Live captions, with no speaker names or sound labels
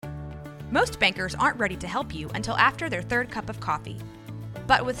Most bankers aren't ready to help you until after their third cup of coffee.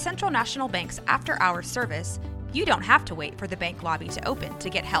 But with Central National Bank's after-hours service, you don't have to wait for the bank lobby to open to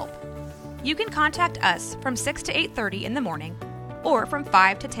get help. You can contact us from 6 to 8:30 in the morning or from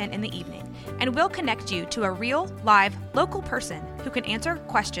 5 to 10 in the evening, and we'll connect you to a real, live, local person who can answer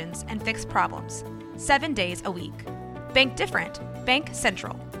questions and fix problems 7 days a week. Bank different. Bank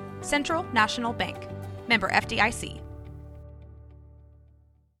Central. Central National Bank. Member FDIC.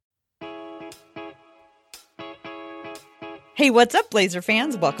 Hey, what's up, Blazer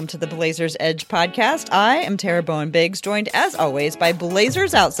fans? Welcome to the Blazers Edge podcast. I am Tara Bowen-Biggs, joined as always by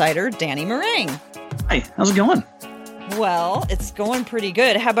Blazers outsider Danny Marang. Hi, how's it going? Well, it's going pretty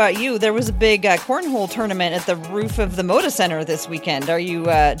good. How about you? There was a big cornhole tournament at the roof of the Moda Center this weekend. Are you?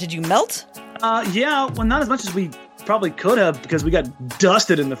 Did you melt? Yeah, well, not as much as we probably could have because we got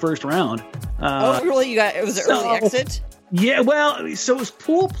dusted in the first round. Oh, really? It was an early exit? Yeah, well, so it was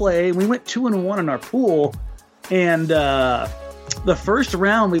pool play. We went 2-1 in our pool. And the first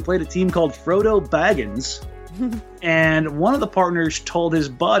round, we played a team called Frodo Baggins. And one of the partners told his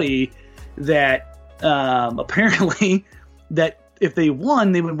buddy that apparently that if they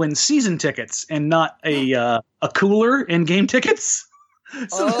won, they would win season tickets and not a cooler and game tickets.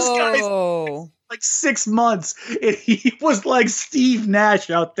 So this guy's like 6 months, and he was like Steve Nash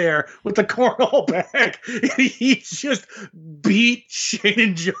out there with the cornhole bag. And he just beat Shane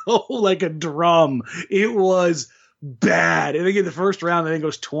and Joe like a drum. It was bad. I think in the first round, I think it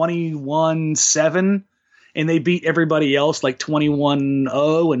was 21-7, and they beat everybody else like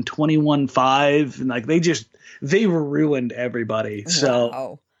 21-0 and 21-5, and like they ruined everybody.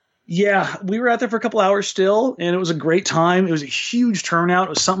 So. Yeah, we were out there for a couple hours still, and it was a great time. It was a huge turnout. It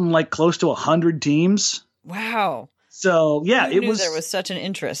was something like close to 100 teams. Wow. So, yeah, Who knew there was such an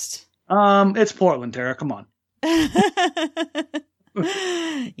interest? It's Portland, Tara. Come on.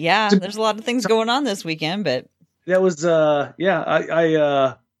 Yeah, there's a lot of things going on this weekend, but that was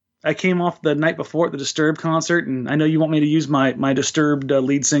I came off the night before at the Disturbed concert, and I know you want me to use my Disturbed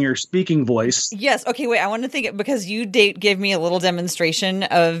lead singer speaking voice. Yes. Okay, wait. I want to think because you gave me a little demonstration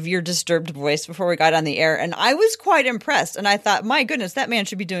of your Disturbed voice before we got on the air, and I was quite impressed. And I thought, my goodness, that man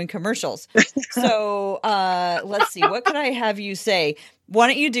should be doing commercials. So let's see. What could I have you say? Why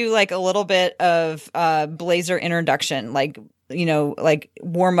don't you do like a little bit of Blazer introduction, like, you know, like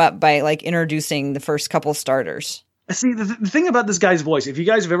warm up by like introducing the first couple starters? See, the thing about this guy's voice, if you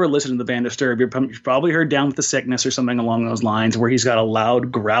guys have ever listened to the band Disturbed, you've probably heard Down with the Sickness or something along those lines where he's got a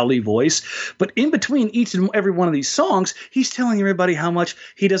loud, growly voice. But in between each and every one of these songs, he's telling everybody how much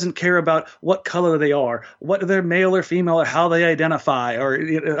he doesn't care about what color they are, whether they're male or female, or how they identify. Or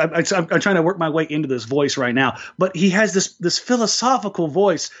I'm trying to work my way into this voice right now. But he has this philosophical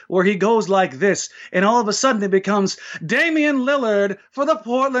voice where he goes like this, and all of a sudden it becomes Damian Lillard for the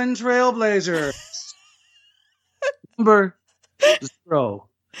Portland Trail Blazers. Number 0.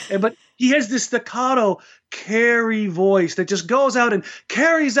 But he has this staccato carry voice that just goes out and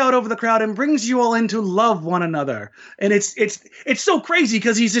carries out over the crowd and brings you all in to love one another. And it's so crazy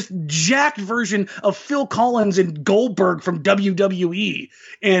because he's this jacked version of Phil Collins and Goldberg from WWE.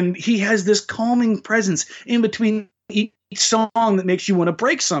 And he has this calming presence in between each song that makes you want to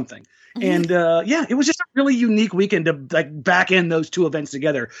break something. And yeah, it was just a really unique weekend to like back in those two events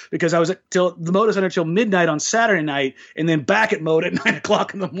together because I was at the Moda Center till midnight on Saturday night, and then back at Moda at 9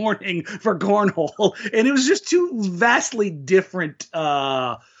 o'clock in the morning for cornhole, and it was just two vastly different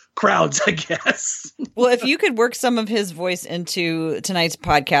crowds, I guess. Well, if you could work some of his voice into tonight's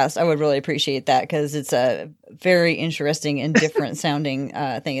podcast, I would really appreciate that because it's a very interesting and different sounding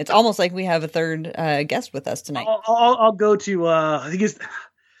thing. It's almost like we have a third guest with us tonight. I'll go to I think it's.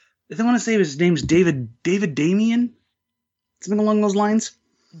 I want to say his name's David Damian, something along those lines.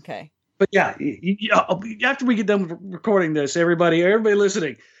 Okay. But yeah, after we get done recording this, everybody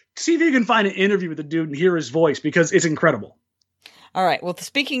listening, see if you can find an interview with the dude and hear his voice because it's incredible. All right. Well,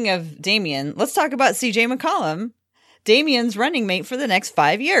 speaking of Damian, let's talk about CJ McCollum, Damian's running mate for the next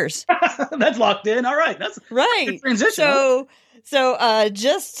 5 years. That's locked in. All right. That's right. Transition. So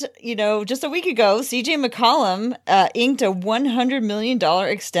just a week ago, CJ McCollum inked a $100 million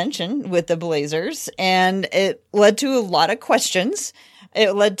extension with the Blazers, and it led to a lot of questions.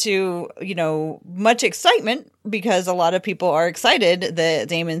 It led to, much excitement because a lot of people are excited that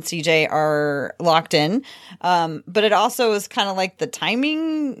Dame and CJ are locked in. But it also is kind of like the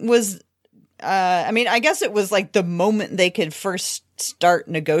timing was, I guess it was like the moment they could first start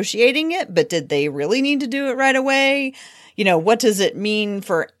negotiating it, but did they really need to do it right away? What does it mean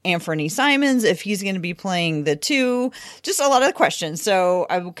for Anthony Simons if he's going to be playing the two? Just a lot of questions. So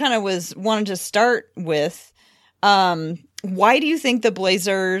I kind of wanted to start with, Why do you think the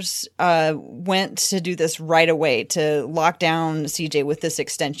Blazers went to do this right away to lock down CJ with this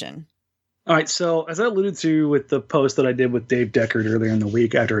extension? All right, so as I alluded to with the post that I did with Dave Deckard earlier in the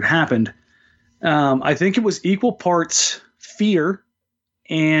week after it happened, I think it was equal parts fear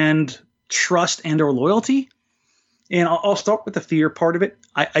and trust and or loyalty. And I'll start with the fear part of it.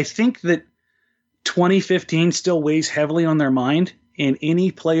 I think that 2015 still weighs heavily on their mind, and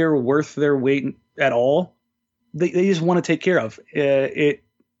any player worth their weight at all, they just want to take care of. It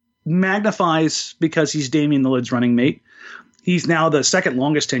magnifies because he's Damian Lillard's running mate. He's now the second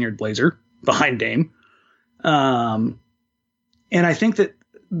longest tenured Blazer behind Dame. And I think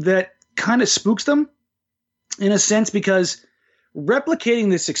that kind of spooks them in a sense, because replicating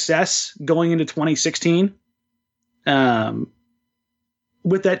the success going into 2016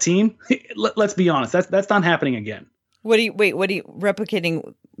 with that team, let's be honest, that's not happening again.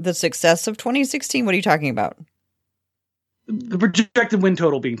 Replicating the success of 2016? What are you talking about? The projected win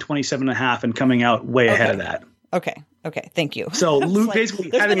total being 27.5 and coming out way ahead of that. Okay. Thank you. So Luke basically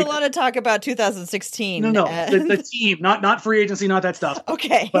there's been a lot of talk about 2016. No, the team, not free agency, not that stuff.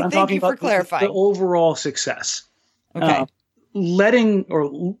 Okay, but I'm talking about clarifying the overall success. Okay, letting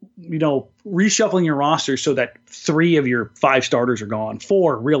or reshuffling your roster so that 3 of your 5 starters are gone,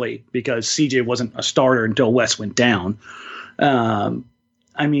 4 really, because CJ wasn't a starter until Wes went down.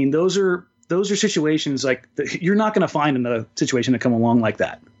 I mean, those are situations like you're not going to find another situation to come along like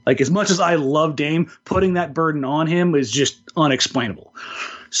that. Like, as much as I love Dame, putting that burden on him is just unexplainable.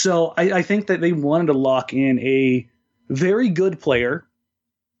 So I think that they wanted to lock in a very good player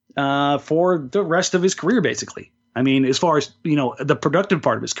for the rest of his career, basically. I mean, as far as, the productive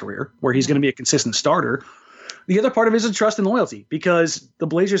part of his career, where he's going to be a consistent starter. The other part of it is trust and loyalty, because the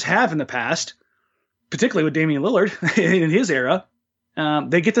Blazers have in the past, particularly with Damian Lillard in his era,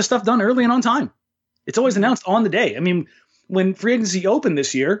 they get this stuff done early and on time. It's always announced on the day. I mean, when free agency opened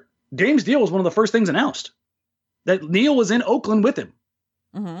this year, Dame's deal was one of the first things announced. That Neil was in Oakland with him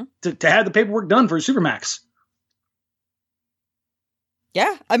to have the paperwork done for his Supermax.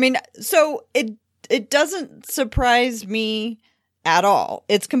 Yeah, I mean, so it doesn't surprise me at all.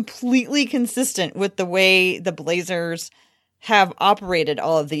 It's completely consistent with the way the Blazers have operated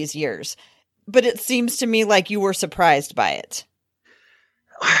all of these years. But it seems to me like you were surprised by it.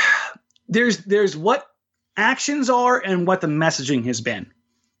 There's what actions are and what the messaging has been.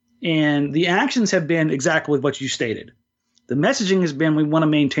 And the actions have been exactly what you stated. The messaging has been we want to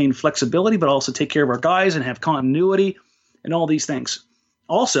maintain flexibility, but also take care of our guys and have continuity and all these things.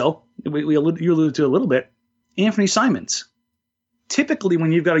 Also, you alluded to a little bit, Anthony Simons. Typically,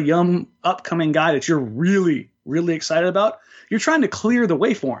 when you've got a young, upcoming guy that you're really, really excited about, you're trying to clear the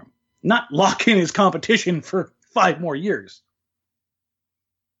way for him, not lock in his competition for 5 more years.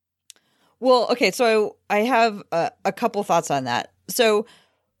 Well, okay, so I have a couple thoughts on that. So,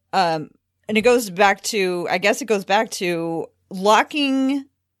 and it goes back to locking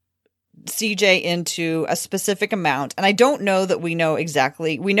CJ into a specific amount. And I don't know that we know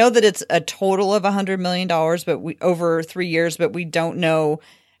exactly. We know that it's a total of $100 million, but over 3 years, but we don't know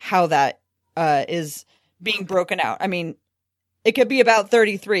how that is being broken out. I mean, it could be about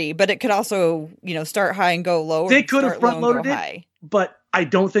 33, but it could also, start high and go low. They could have front-loaded it, but I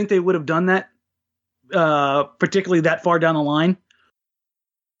don't think they would have done that, particularly that far down the line.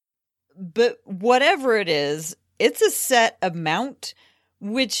 But whatever it is, it's a set amount,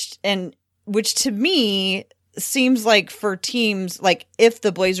 which to me seems like for teams, like if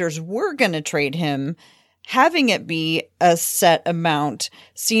the Blazers were going to trade him, having it be a set amount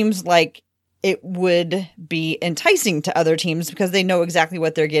seems like it would be enticing to other teams because they know exactly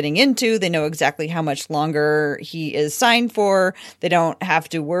what they're getting into. They know exactly how much longer he is signed for. They don't have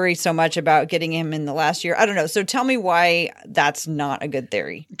to worry so much about getting him in the last year. I don't know. So tell me why that's not a good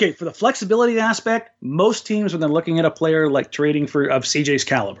theory. Okay, for the flexibility aspect, most teams, when they're looking at a player like trading of CJ's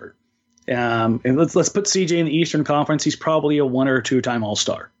caliber, and let's put CJ in the Eastern Conference, he's probably a 1 or 2 time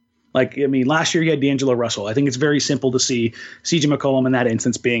All-Star. Last year he had D'Angelo Russell. I think it's very simple to see CJ McCollum in that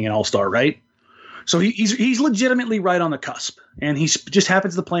instance being an All-Star, right? So he's legitimately right on the cusp, and he just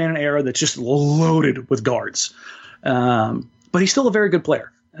happens to play in an era that's just loaded with guards. But he's still a very good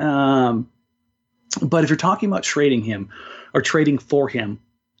player. But if you're talking about trading him or trading for him,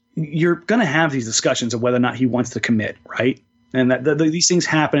 you're going to have these discussions of whether or not he wants to commit, right? And these things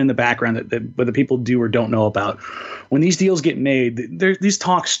happen in the background that whether people do or don't know about. When these deals get made, these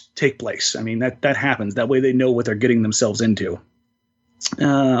talks take place. I mean, that happens. That way they know what they're getting themselves into.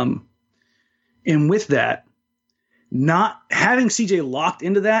 And with that, not having CJ locked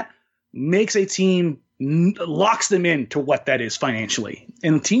into that makes a team locks them into what that is financially.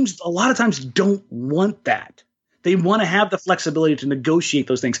 And teams a lot of times don't want that. They want to have the flexibility to negotiate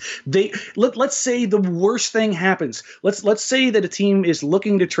those things. Let's say the worst thing happens. Let's say that a team is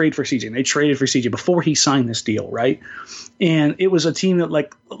looking to trade for CJ. And they traded for CJ before he signed this deal, right? And it was a team that,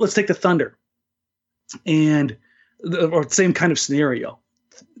 like, let's take the Thunder, or same kind of scenario.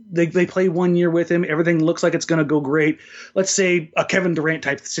 They play 1 year with him. Everything looks like it's going to go great. Let's say a Kevin Durant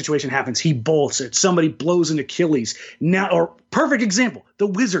type situation happens. He bolts it. Somebody blows an Achilles. Now, or perfect example, the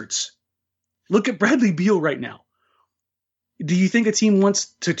Wizards. Look at Bradley Beal right now. Do you think a team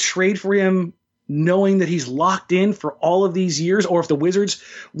wants to trade for him knowing that he's locked in for all of these years? Or if the Wizards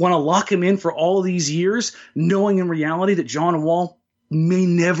want to lock him in for all of these years, knowing in reality that John Wall may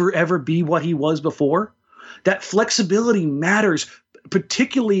never, ever be what he was before? That flexibility matters,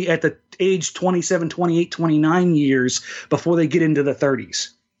 particularly at the age 27, 28, 29 years before they get into the 30s.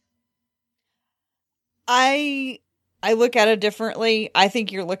 I look at it differently. I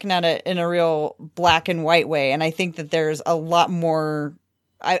think you're looking at it in a real black and white way. And I think that there's a lot more.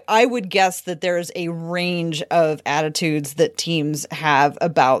 I would guess that there's a range of attitudes that teams have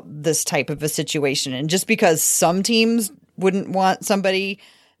about this type of a situation. And just because some teams wouldn't want somebody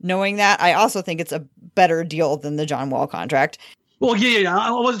knowing that, I also think it's a better deal than the John Wall contract. Well, yeah.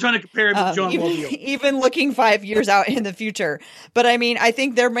 I wasn't trying to compare him to John Wall. Even looking 5 years out in the future. But I mean, I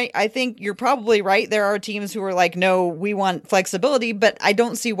think you're probably right. There are teams who are like, no, we want flexibility, but I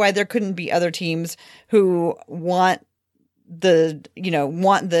don't see why there couldn't be other teams who want the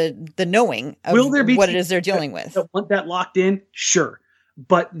knowing of what it is they're dealing with. That want that locked in, sure.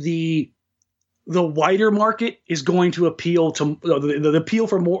 But the wider market is going to appeal to the appeal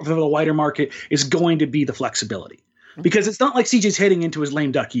for the wider market is going to be the flexibility. Because it's not like CJ's heading into his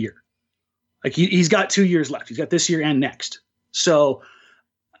lame duck year. Like he's got 2 years left. He's got this year and next. So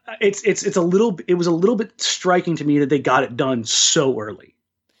it was a little bit striking to me that they got it done so early.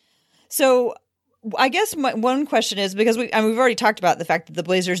 So I guess one question is, because we've already talked about the fact that the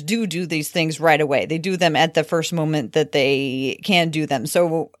Blazers do these things right away. They do them at the first moment that they can do them.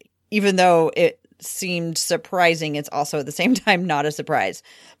 So even though it seemed surprising, it's also at the same time not a surprise.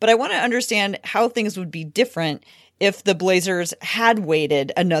 But I want to understand how things would be different if the Blazers had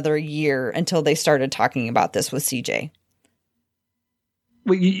waited another year until they started talking about this with CJ.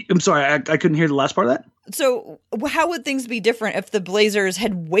 Wait, I'm sorry, I couldn't hear the last part of that. So how would things be different if the Blazers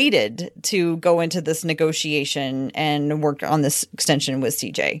had waited to go into this negotiation and work on this extension with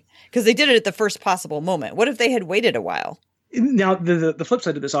CJ? Because they did it at the first possible moment. What if they had waited a while? Now, the flip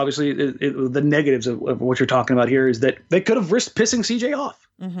side of this, obviously, the negatives of what you're talking about here is that they could have risked pissing CJ off.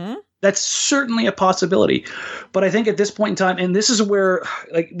 Mm-hmm. That's certainly a possibility. But I think at this point in time, and this is where,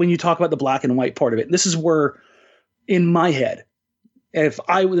 like, when you talk about the black and white part of it, this is where, in my head, and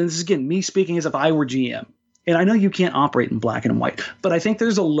this is again me speaking as if I were GM, and I know you can't operate in black and white, but I think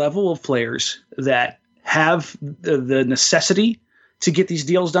there's a level of players that have the necessity to get these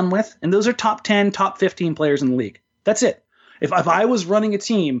deals done with, and those are top 10, top 15 players in the league. That's it. If I was running a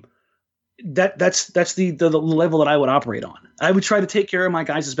team, that's the level that I would operate on. I would try to take care of my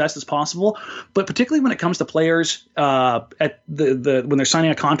guys as best as possible, but particularly when it comes to players at when they're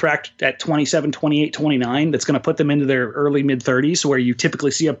signing a contract at 27, 28, 29, that's going to put them into their early mid 30s, where you typically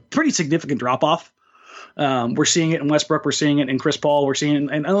see a pretty significant drop off. We're seeing it in Westbrook, we're seeing it in Chris Paul, we're seeing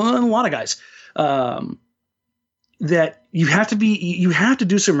it in a lot of guys. That you have to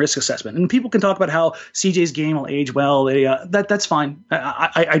do some risk assessment, and people can talk about how CJ's game will age well. That's fine.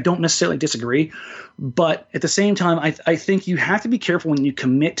 I don't necessarily disagree, but at the same time, I think you have to be careful when you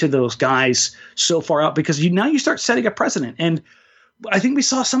commit to those guys so far out, because now you start setting a precedent. And I think we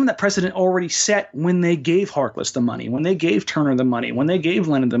saw some of that precedent already set when they gave Harkless the money, when they gave Turner the money, when they gave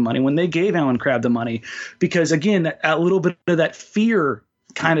Leonard the money, when they gave Allen Crabbe the money, because again, a little bit of that fear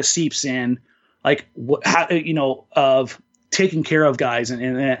kind of seeps in. Like of taking care of guys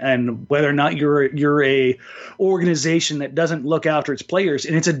and whether or not you're a organization that doesn't look after its players.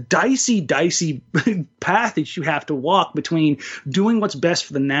 And it's a dicey path that you have to walk between doing what's best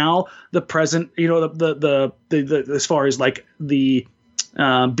for the now, the present, the as far as like the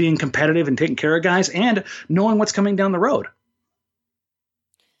being competitive and taking care of guys and knowing what's coming down the road.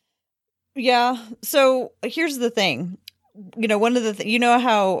 Yeah. So here's the thing. One of the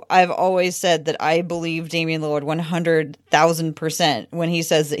how I've always said that I believe Damian Lillard 100,000% when he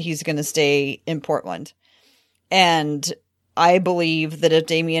says that he's going to stay in Portland. And I believe that if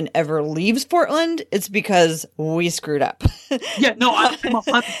Damian ever leaves Portland, it's because we screwed up. Yeah, no, I'm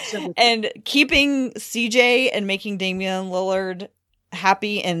 100%. And keeping CJ and making Damian Lillard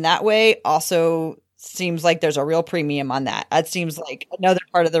happy in that way also seems like there's a real premium on that. That seems like another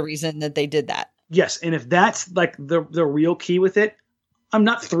part of the reason that they did that. Yes, and if that's like the real key with it, I'm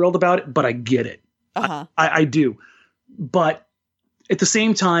not thrilled about it, but I get it. I do. But at the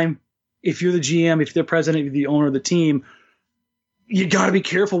same time, if you're the GM, if you're the president, if you're the owner of the team, you got to be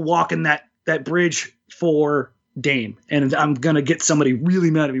careful walking that bridge for Dame. And I'm going to get somebody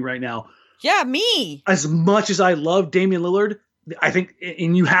really mad at me right now. Yeah, me. As much as I love Damian Lillard, I think,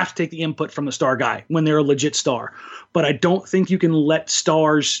 and you have to take the input from the star guy when they're a legit star. But I don't think you can let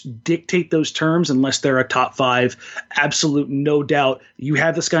stars dictate those terms unless they're a top 5, absolute no doubt. You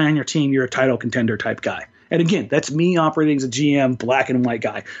have this guy on your team, you're a title contender type guy. And again, that's me operating as a GM, black and white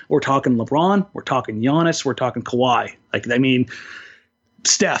guy. We're talking LeBron, we're talking Giannis, we're talking Kawhi.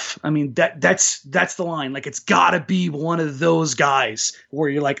 Steph. That's the line. Like, it's got to be one of those guys where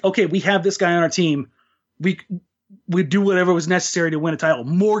you're like, okay, we have this guy on our team. We do whatever was necessary to win a title,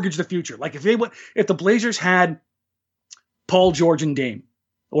 mortgage the future. Like, if the Blazers had Paul George and Dame,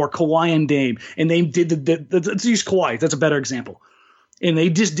 or Kawhi and Dame, and they did let's use Kawhi. That's a better example. And they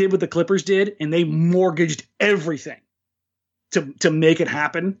just did what the Clippers did, and they mortgaged everything to make it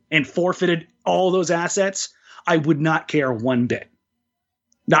happen and forfeited all those assets. I would not care one bit.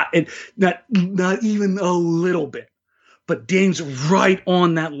 Not even a little bit. But Dame's right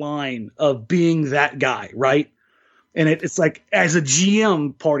on that line of being that guy, right? And it's like, as a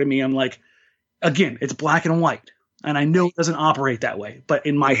GM part of me, I'm like, again, it's black and white. And I know it doesn't operate that way. But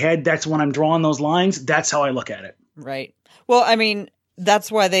in my head, that's when I'm drawing those lines. That's how I look at it. Right. Well,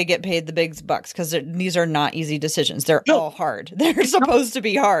 that's why they get paid the big bucks, because these are not easy decisions. They're all hard. They're supposed to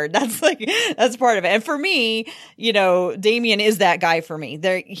be hard. That's part of it. And for me, Damian is that guy for me.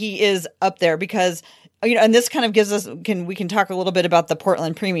 He is up there because, and this kind of gives us, we can talk a little bit about the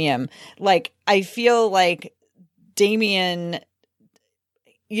Portland premium. Like, I feel like Damian,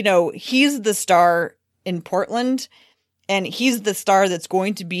 he's the star in Portland, and he's the star that's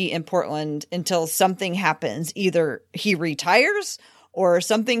going to be in Portland until something happens. Either he retires or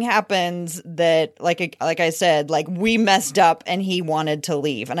something happens that, like I said, like, we messed up and he wanted to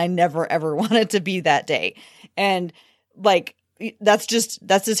leave. And I never, ever wanted to be that day. And like, that's just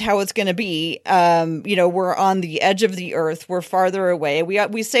how it's going to be. We're on the edge of the earth. We're farther away.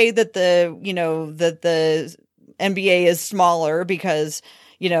 We say that the NBA is smaller because,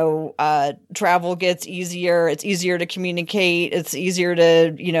 travel gets easier. It's easier to communicate. It's easier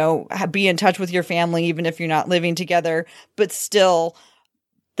to, be in touch with your family, even if you're not living together. But still,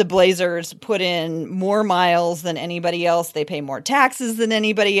 the Blazers put in more miles than anybody else. They pay more taxes than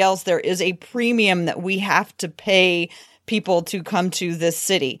anybody else. There is a premium that we have to pay people to come to this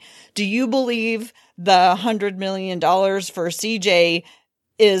city. Do you believe the $100 million for CJ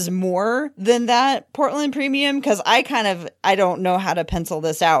is more than that Portland premium? Because I don't know how to pencil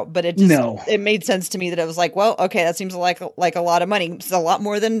this out, but it made sense to me that it was like, well, okay, that seems like a lot of money. It's a lot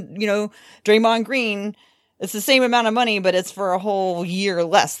more than, Draymond Green. It's the same amount of money, but it's for a whole year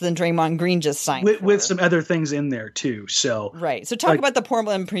less than Draymond Green just signed with some other things in there too. So right. So talk about the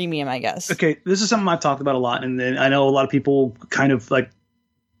Portland premium, I guess. Okay, this is something I've talked about a lot, and then I know a lot of people kind of like,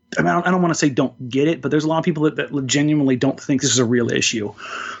 I don't want to say don't get it, but there's a lot of people that genuinely don't think this is a real issue.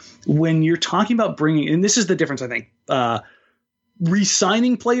 When you're talking about bringing, and this is the difference, I think,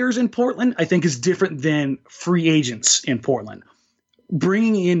 re-signing players in Portland, I think, is different than free agents in Portland.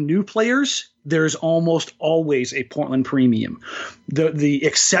 Bringing in new players, there's almost always a Portland premium. The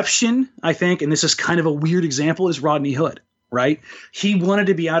exception, I think, and this is kind of a weird example, is Rodney Hood. Right? He wanted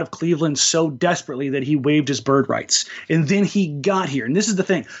to be out of Cleveland so desperately that he waived his bird rights. And then he got here. And this is the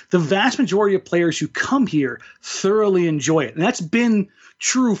thing. The vast majority of players who come here thoroughly enjoy it. And that's been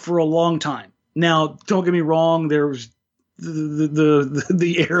true for a long time. Now, don't get me wrong. There was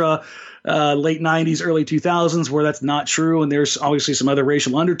the era, late 90s, early 2000s, where that's not true. And there's obviously some other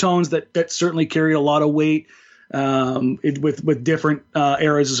racial undertones that certainly carried a lot of weight with different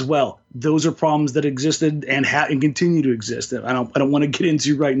eras as well. Those are problems that existed and continue to exist. I don't want to get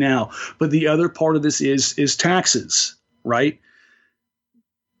into right now. But the other part of this is taxes, right?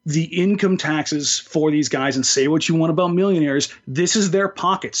 The income taxes for these guys, and say what you want about millionaires, this is their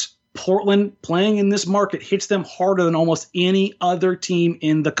pockets. Portland playing in this market hits them harder than almost any other team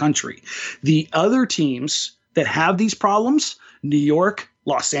in the country. The other teams that have these problems, New York,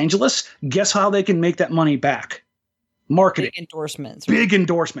 Los Angeles, guess how they can make that money back? Marketing. Big endorsements. Right? Big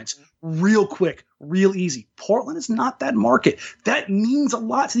endorsements. Real quick, real easy. Portland is not that market. That means a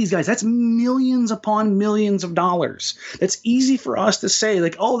lot to these guys. That's millions upon millions of dollars. That's easy for us to say,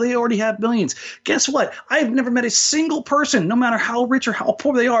 like, oh, they already have millions. Guess what? I've never met a single person, no matter how rich or how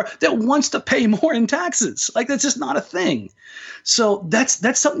poor they are, that wants to pay more in taxes. Like, that's just not a thing. So that's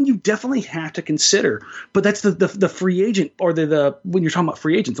something you definitely have to consider. But that's the free agent, or the when you're talking about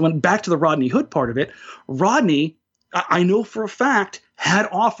free agents. When back to the Rodney Hood part of it, Rodney, I know for a fact, had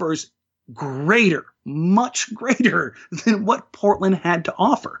offers greater, much greater than what Portland had to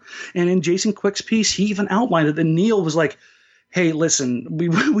offer. And in Jason Quick's piece, he even outlined it. And Neil was like, hey, listen,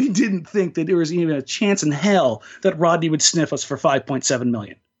 we didn't think that there was even a chance in hell that Rodney would sniff us for $5.7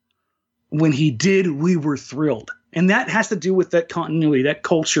 million. When he did, we were thrilled. And that has to do with that continuity, that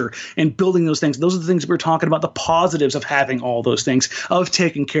culture, and building those things. Those are the things we're talking about, the positives of having all those things, of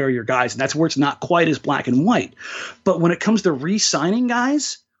taking care of your guys. And that's where it's not quite as black and white. But when it comes to re-signing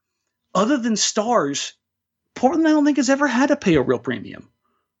guys, other than stars, Portland, I don't think, has ever had to pay a real premium.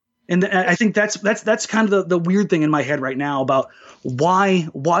 And I think that's kind of the weird thing in my head right now about why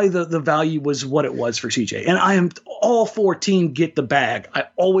the value was what it was for CJ. And I am all for team get the bag. I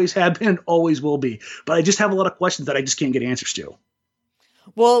always have been, always will be. But I just have a lot of questions that I just can't get answers to.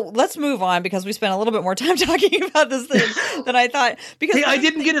 Well, let's move on because we spent a little bit more time talking about this than I thought. Because hey, I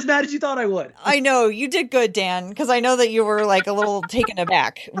didn't get as mad as you thought I would. I know you did good, Dan, because I know that you were like a little taken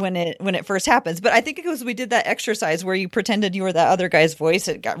aback when it first happens. But I think it was we did that exercise where you pretended you were that other guy's voice.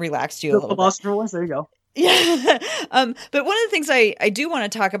 It got relaxed you a little bit. Voice, there you go. Yeah. But one of the things I do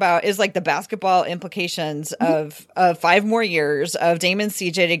want to talk about is like the basketball implications of 5 more years of Dame and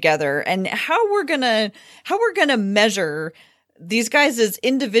CJ together and how we're gonna measure these guys'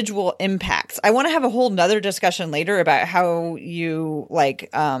 individual impacts. I want to have a whole nother discussion later about how you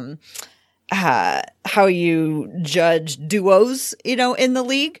how you judge duos, in the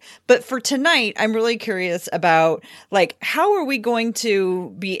league. But for tonight, I'm really curious about like, how are we going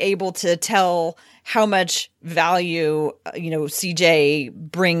to be able to tell how much value, CJ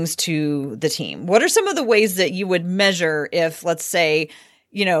brings to the team? What are some of the ways that you would measure if, let's say,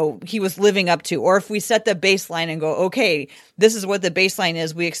 he was living up to, or if we set the baseline and go, okay, this is what the baseline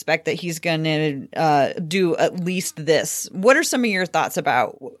is. We expect that he's going to do at least this. What are some of your thoughts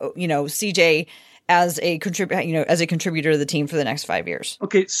about, CJ as a contributor to the team for the next 5 years?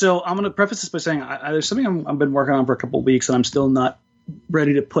 Okay. So I'm going to preface this by saying there's something I've been working on for a couple of weeks and I'm still not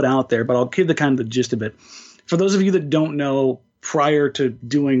ready to put out there, but I'll give the kind of the gist of it. For those of you that don't know, prior to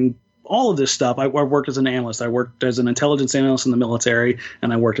doing all of this stuff, I worked as an analyst. I worked as an intelligence analyst in the military,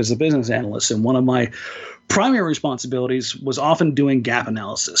 and I worked as a business analyst. And one of my primary responsibilities was often doing gap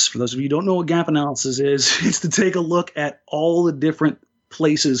analysis. For those of you who don't know what gap analysis is, it's to take a look at all the different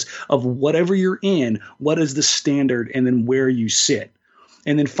places of whatever you're in, what is the standard, and then where you sit,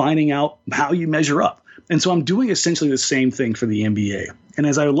 and then finding out how you measure up. And so I'm doing essentially the same thing for the NBA. And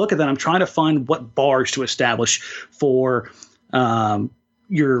as I look at that, I'm trying to find what bars to establish for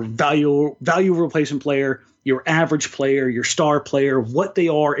your value replacement player, your average player, your star player, what they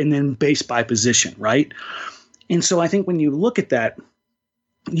are, and then based by position, right? And so I think when you look at that,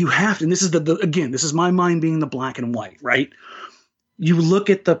 you have to, and this is again, this is my mind being the black and white, right? You look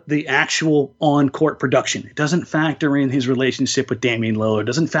at the actual on-court production. It doesn't factor in his relationship with Damian Lillard. It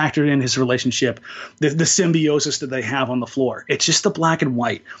doesn't factor in his relationship, the symbiosis that they have on the floor. It's just the black and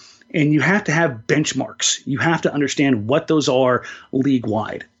white. And you have to have benchmarks. You have to understand what those are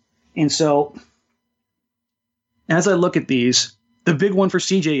league-wide. And so as I look at these, the big one for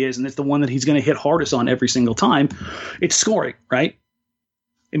CJ is, and it's the one that he's going to hit hardest on every single time, it's scoring, right?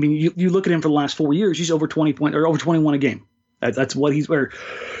 I mean, you look at him for the last 4 years, he's over 20 points or over 21 a game. That's what he's, or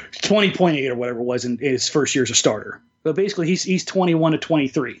 20.8 or whatever it was in his first year as a starter. But basically, he's 21 to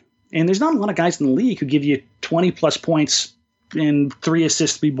 23. And there's not a lot of guys in the league who give you 20-plus points and 3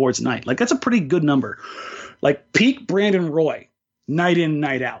 assists, 3 boards a night. Like, that's a pretty good number. Like, peak Brandon Roy, night in,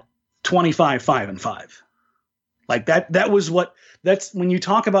 night out, 25, 5, and 5. Like, that's when you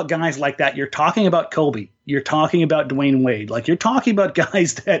talk about guys like that, you're talking about Kobe, you're talking about Dwayne Wade, like, you're talking about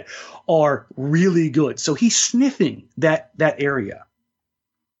guys that are really good. So he's sniffing that area.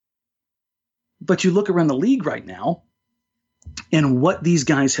 But you look around the league right now and what these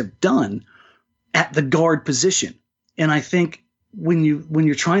guys have done at the guard position. And I think when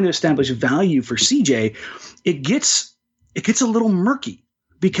you're trying to establish value for CJ, it gets a little murky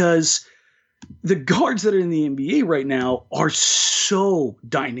because the guards that are in the NBA right now are so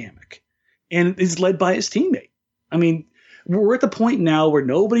dynamic and is led by his teammate. I mean, we're at the point now where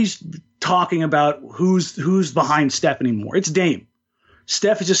nobody's talking about who's behind Steph anymore. It's Dame.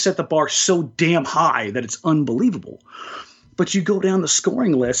 Steph has just set the bar so damn high that it's unbelievable. But you go down the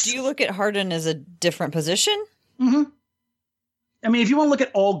scoring list. Do you look at Harden as a different position? Mm-hmm. I mean, if you want to look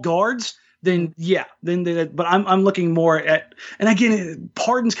at all guards, then yeah, but I'm looking more at, and again,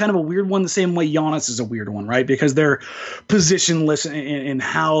 Harden's kind of a weird one, the same way Giannis is a weird one, right? Because they're positionless in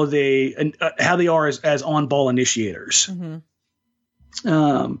how they are as on ball initiators.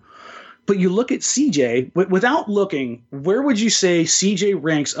 Mm-hmm. But you look at CJ without looking, where would you say CJ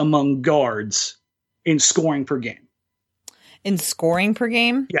ranks among guards in scoring per game? In scoring per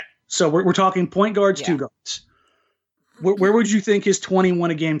game? Yeah. So we're talking point guards, Yeah. two guards. Where would you think his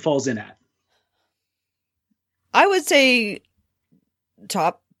 21 a game falls in at? I would say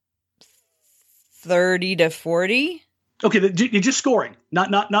top 30 to 40. Okay, you're just scoring,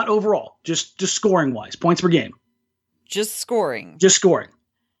 not overall, just scoring wise, points per game. Just scoring. Just scoring.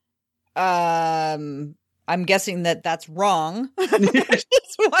 I'm guessing that's wrong.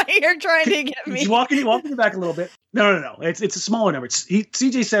 That's why you're trying to get me. Walking you back a little bit. No. It's a smaller number. It's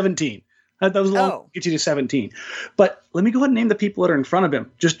CJ 17. That was long. Oh. Get you to 17. But let me go ahead and name the people that are in front of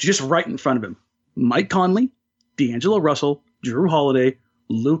him. Just right in front of him. Mike Conley, D'Angelo Russell, Jrue Holiday,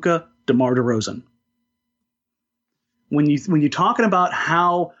 Luka, DeMar DeRozan. When you're talking about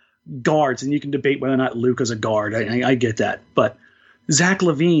how guards, and you can debate whether or not Luka's a guard, I get that. But Zach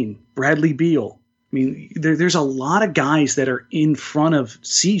LaVine, Bradley Beal. I mean, there's a lot of guys that are in front of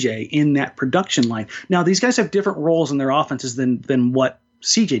CJ in that production line. Now, these guys have different roles in their offenses than what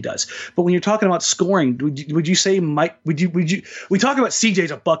CJ does. But when you're talking about scoring, would you say Mike? We talk about CJ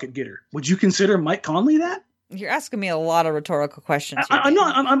as a bucket getter. Would you consider Mike Conley that? You're asking me a lot of rhetorical questions. I'm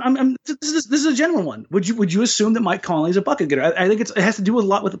not. This is a genuine one. Would you assume that Mike Conley is a bucket getter? I think it has to do a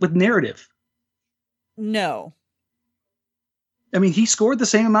lot with narrative. No. I mean, he scored the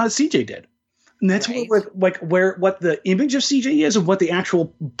same amount as CJ did. And that's Right. where what the image of CJ is and what the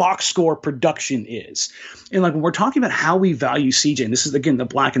actual box score production is. And like when we're talking about how we value CJ, and this is again the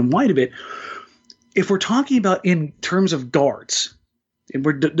black and white of it, if we're talking about in terms of guards, and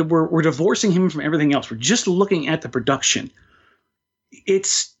we're divorcing him from everything else, we're just looking at the production.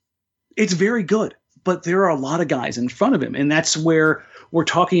 It's very good, but there are a lot of guys in front of him, and that's where we're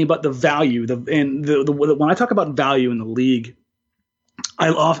talking about the value. When I talk about value in the league,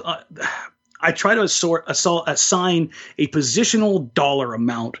 I try to assign a positional dollar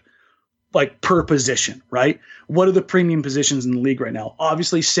amount, like per position, right? What are the premium positions in the league right now?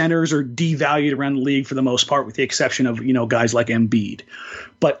 Obviously, centers are devalued around the league for the most part, with the exception of guys like Embiid.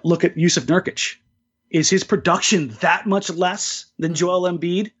 But look at Yusuf Nurkic. Is his production that much less than Joel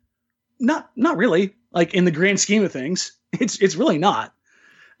Embiid? Not really. Like in the grand scheme of things, it's really not.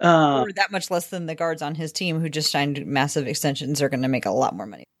 Or that much less than the guards on his team who just signed massive extensions are going to make a lot more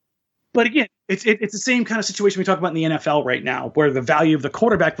money. But again, it's the same kind of situation we talk about in the NFL right now, where the value of the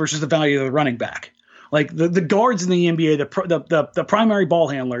quarterback versus the value of the running back. Like the guards in the NBA, the primary ball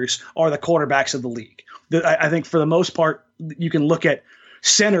handlers are the quarterbacks of the league. I think for the most part, you can look at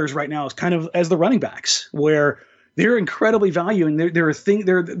centers right now as kind of as the running backs, where they're incredibly valued, and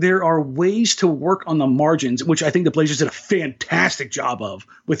there are ways to work on the margins, which I think the Blazers did a fantastic job of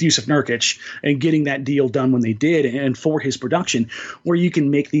with Yusuf Nurkic and getting that deal done when they did, and for his production, where you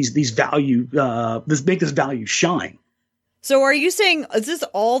can make these value make this value shine. So are you saying, is this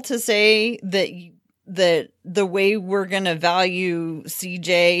all to say that the way we're going to value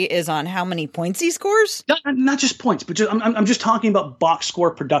CJ is on how many points he scores? Not just points, but I'm just talking about box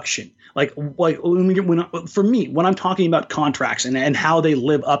score production. Like for me, when I'm talking about contracts and how they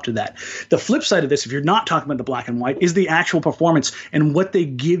live up to that, the flip side of this, if you're not talking about the black and white, is the actual performance and what they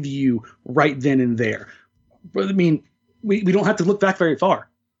give you right then and there. But I mean, we don't have to look back very far.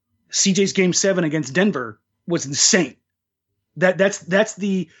 CJ's Game 7 against Denver was insane. That's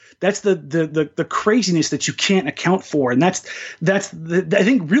the craziness that you can't account for, and I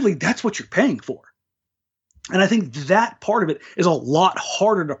think really that's what you're paying for. And I think that part of it is a lot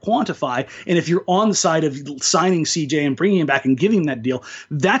harder to quantify. And if you're on the side of signing CJ and bringing him back and giving him that deal,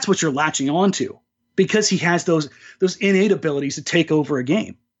 that's what you're latching onto, because he has those innate abilities to take over a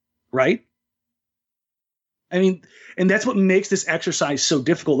game, right? I mean, and that's what makes this exercise so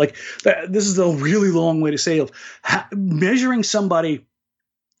difficult. Like, this is a really long way to say of measuring somebody,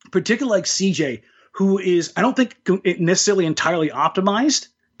 particularly like CJ, who is, I don't think necessarily entirely optimized,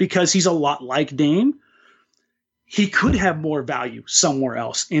 because he's a lot like Dame. He could have more value somewhere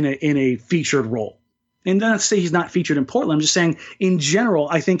else in a featured role. And then let's say he's not featured in Portland. I'm just saying, in general,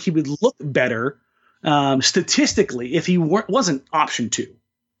 I think he would look better statistically if he wasn't option 2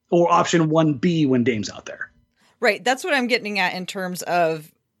 or option 1B when Dame's out there. Right. That's what I'm getting at in terms of,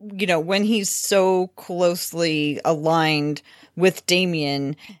 when he's so closely aligned with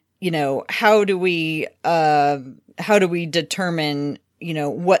Damian, how do we determine,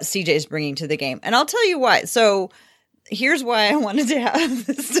 what CJ is bringing to the game? And I'll tell you why. So here's why I wanted to have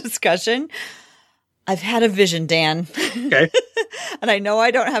this discussion. I've had a vision, Dan. Okay. And I know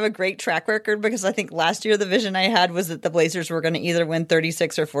I don't have a great track record, because I think last year the vision I had was that the Blazers were going to either win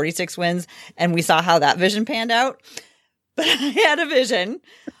 36 or 46 wins. And we saw how that vision panned out. But I had a vision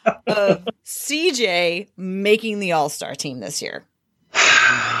of CJ making the All-Star team this year.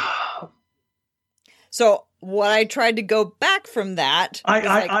 So what I tried to go back from that was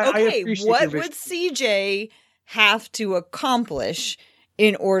I what would CJ have to accomplish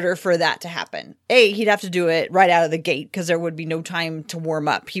in order for that to happen? He'd have to do it right out of the gate because there would be no time to warm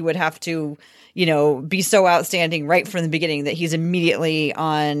up. He would have to, be so outstanding right from the beginning that he's immediately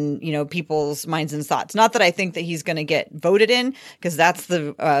on, people's minds and thoughts. Not that I think that he's going to get voted in, because that's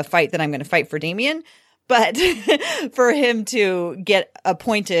the fight that I'm going to fight for Damian. But for him to get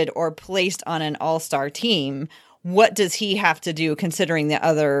appointed or placed on an all-star team, what does he have to do considering the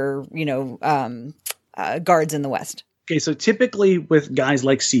other, guards in the West? Okay, so typically with guys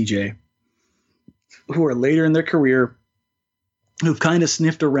like CJ, who are later in their career, who've kind of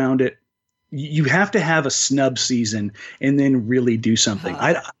sniffed around it, you have to have a snub season and then really do something.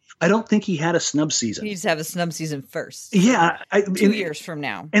 I don't think he had a snub season. He needs to have a snub season first. Yeah. 2 years from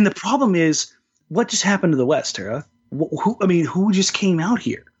now. And the problem is, what just happened to the West, Tara? Who just came out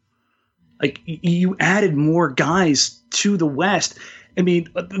here? Like, you added more guys to the West. I mean,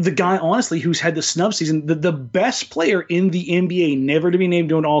 the guy, honestly, who's had the snub season, the best player in the NBA never to be named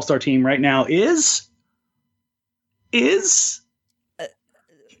to an all-star team right now is Utah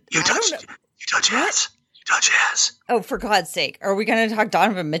Jazz. Oh, for God's sake. Are we going to talk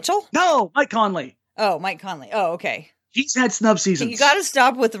Donovan Mitchell? No, Mike Conley. Oh, Mike Conley. Oh, okay. He's had snub seasons. You got to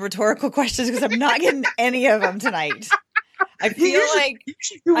stop with the rhetorical questions because I'm not getting any of them tonight. I feel like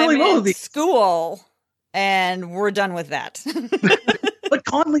I'm in school and we're done with that. But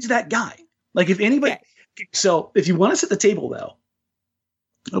Conley's that guy. Like, if anybody... Okay. So, if you want to set the table, though,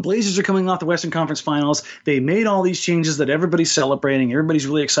 the Blazers are coming off the Western Conference Finals. They made all these changes that everybody's celebrating, everybody's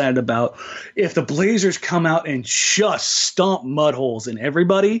really excited about. If the Blazers come out and just stomp mud holes in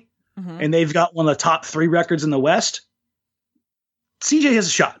everybody, and they've got one of the top 3 records in the West, CJ has a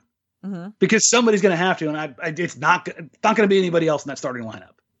shot. Because somebody's going to have to, and it's not going to be anybody else in that starting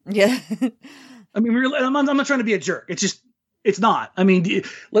lineup. Yeah. I mean, I'm not trying to be a jerk. It's just, it's not. I mean,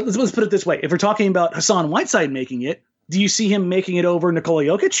 let's put it this way. If we're talking about Hassan Whiteside making it, do you see him making it over Nikola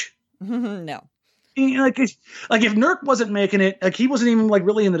Jokic? No. Like if Nurk wasn't making it, like he wasn't even like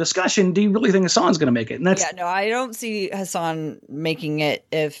really in the discussion, do you really think Hassan's going to make it? And that's no, I don't see Hassan making it.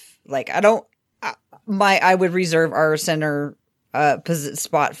 If like I would reserve our center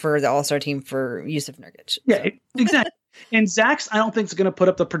spot for the All-Star team for Jusuf Nurkic. Yeah, exactly. And Zach's, I don't think is going to put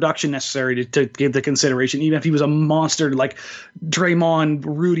up the production necessary to give the consideration, even if he was a monster like Draymond,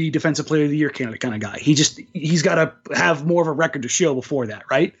 Rudy, Defensive Player of the Year candidate kind of guy. He's got to have more of a record to show before that,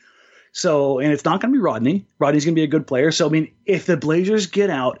 right? So, and it's not going to be Rodney. Rodney's going to be a good player. So, I mean, if the Blazers get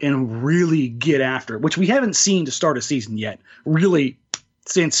out and really get after it, which we haven't seen to start a season yet, really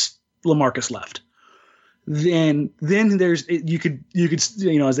since LaMarcus left, then there's you could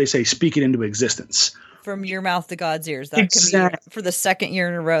as they say, speak it into existence. From your mouth to God's ears. That could be for the second year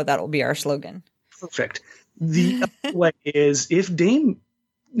in a row. That'll be our slogan. Perfect. The other way is if Dame,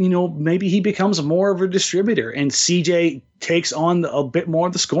 maybe he becomes more of a distributor and CJ takes on a bit more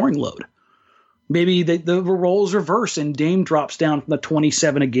of the scoring load. Maybe the roles reverse and Dame drops down from the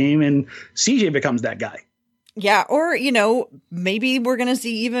 27 a game and CJ becomes that guy. Yeah, or maybe we're going to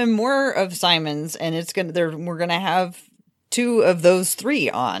see even more of Simons, and we're going to have 2 of those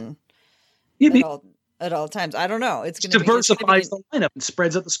 3 on. At all times. I don't know. It's going to diversifies the lineup and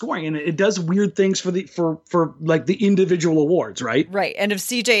spreads out the scoring, and it does weird things for like the individual awards, right? Right. And if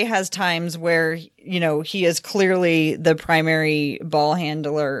CJ has times where he is clearly the primary ball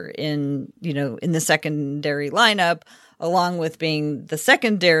handler in the secondary lineup, along with being the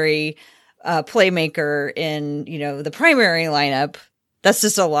secondary playmaker in the primary lineup, that's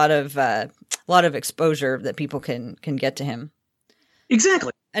just a lot of exposure that people can get to him.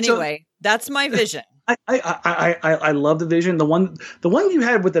 Exactly. Anyway, that's my vision. I love the vision. The one you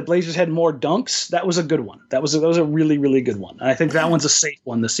had with the Blazers had more dunks. That was a good one. That was a really, really good one. And I think that one's a safe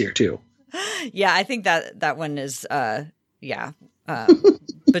one this year too. Yeah, I think that one is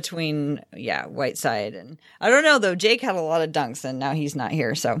between Whiteside and I don't know though. Jake had a lot of dunks and now he's not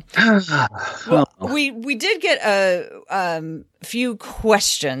here. So we did get a few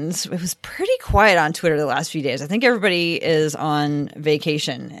questions. It was pretty quiet on Twitter the last few days. I think everybody is on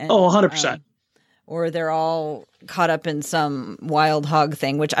vacation. And, 100%. Or they're all caught up in some wild hog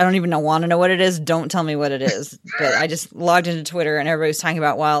thing, which I don't even want to know what it is. Don't tell me what it is. But I just logged into Twitter and everybody was talking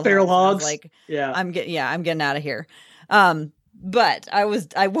about wild feral hogs. Like, yeah, I'm getting out of here. But I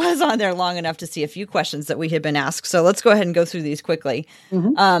was on there long enough to see a few questions that we had been asked. So let's go ahead and go through these quickly.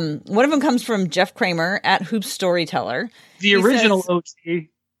 Mm-hmm. One of them comes from Jeff Kramer at Hoops Storyteller. The original OC,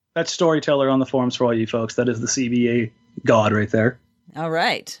 that Storyteller on the forums for all you folks. That is the CBA god right there. All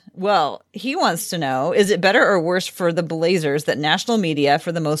right. Well, he wants to know, is it better or worse for the Blazers that national media,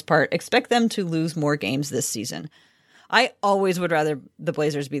 for the most part, expect them to lose more games this season? I always would rather the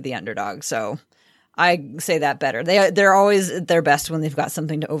Blazers be the underdog, so I say that better. They're always at their best when they've got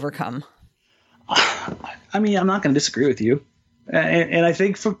something to overcome. I mean, I'm not going to disagree with you. And I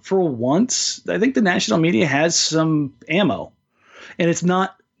think for once, I think the national media has some ammo. And it's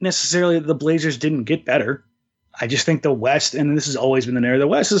not necessarily that the Blazers didn't get better. I just think the West, and this has always been the narrative, the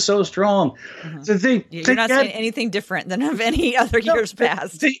West is so strong. Mm-hmm. So you're not saying anything different than of any other years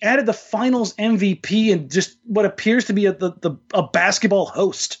past. They added the Finals MVP and just what appears to be a basketball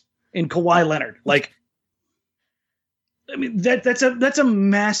host in Kawhi Leonard. Like, I mean, that's a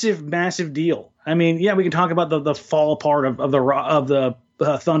massive, massive deal. I mean, yeah, we can talk about the fall apart of the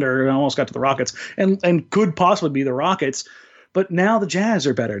Thunder. I almost got to the Rockets, and could possibly be the Rockets. But now the Jazz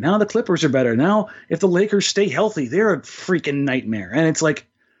are better. Now the Clippers are better. Now if the Lakers stay healthy, they're a freaking nightmare. And it's like,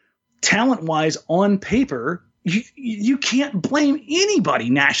 talent-wise, on paper, you can't blame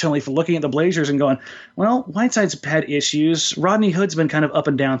anybody nationally for looking at the Blazers and going, well, Whiteside's had issues. Rodney Hood's been kind of up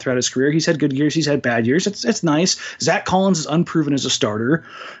and down throughout his career. He's had good years. He's had bad years. It's nice. Zach Collins is unproven as a starter.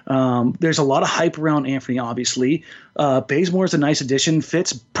 There's a lot of hype around Anthony, obviously. Bazemore's a nice addition.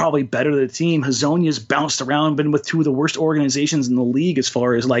 Fits probably better to the team. Hazonia's bounced around, been with two of the worst organizations in the league as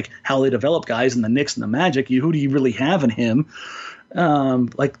far as like how they develop guys in the Knicks and the Magic. Who do you really have in him?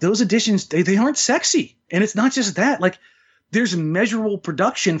 Like those additions, they aren't sexy. And it's not just that. Like, there's measurable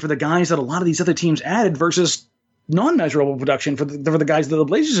production for the guys that a lot of these other teams added versus non-measurable production for the guys that the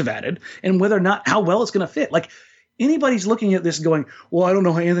Blazers have added, and whether or not how well it's going to fit. Like, anybody's looking at this going, well, I don't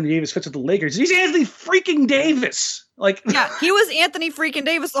know how Anthony Davis fits with the Lakers. He's Anthony freaking Davis. Like, yeah, he was Anthony freaking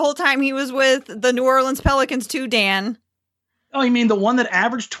Davis the whole time he was with the New Orleans Pelicans too, Dan. Oh, you mean the one that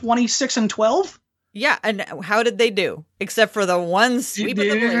averaged 26 and 12? Yeah, and how did they do? Except for the one sweep of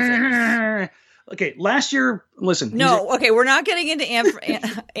the Blazers. Okay, last year, listen. No, okay, we're not getting into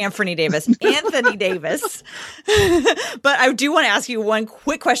Anthony Davis. Anthony Davis. But I do want to ask you one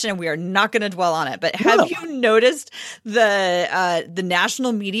quick question, and we are not going to dwell on it. But have you noticed the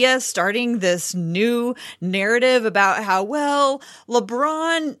national media starting this new narrative about how, well,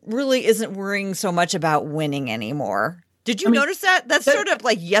 LeBron really isn't worrying so much about winning anymore? Did you notice that? That started up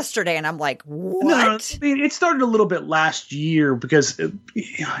like yesterday, and I'm like, what? No, I mean, it started a little bit last year because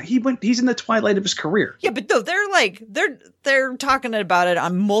he's in the twilight of his career. Yeah, but no, they're talking about it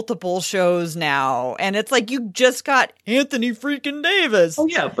on multiple shows now, and it's like you just got Anthony freaking Davis. Oh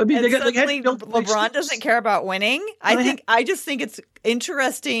yeah, but I mean, LeBron doesn't care about winning. I just think it's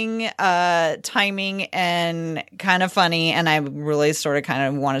interesting timing and kind of funny, and I really sort of kind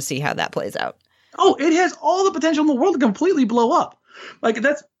of want to see how that plays out. Oh, it has all the potential in the world to completely blow up.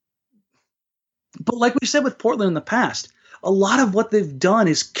 But like we said with Portland in the past, a lot of what they've done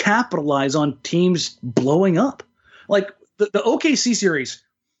is capitalize on teams blowing up. Like the OKC series,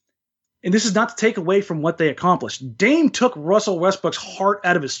 and this is not to take away from what they accomplished. Dame took Russell Westbrook's heart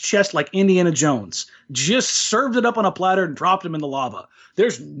out of his chest like Indiana Jones, just served it up on a platter and dropped him in the lava.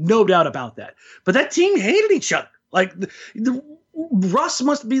 There's no doubt about that. But that team hated each other. Like Russ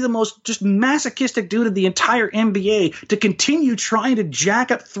must be the most just masochistic dude in the entire NBA to continue trying to jack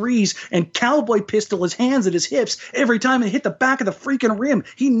up threes and cowboy pistol his hands at his hips every time it hit the back of the freaking rim.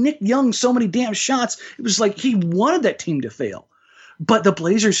 He nicked Young so many damn shots. It was like he wanted that team to fail. But the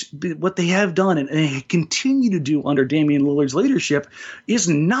Blazers, what they have done and they continue to do under Damian Lillard's leadership is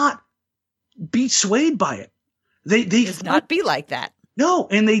not be swayed by it. They does not be like that. No,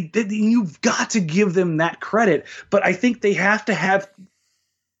 and you've got to give them that credit. But I think they have to have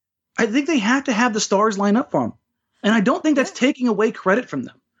the stars line up for them, and I don't think that's taking away credit from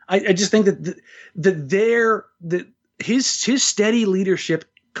them. I just think that his steady leadership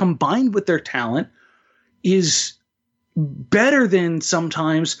combined with their talent is better than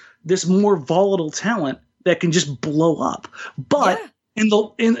sometimes this more volatile talent that can just blow up. But in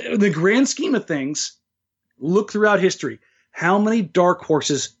the grand scheme of things, look throughout history. How many dark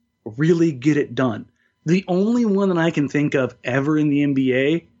horses really get it done? The only one that I can think of ever in the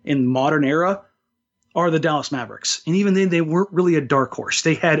NBA in modern era are the Dallas Mavericks. And even then, they weren't really a dark horse.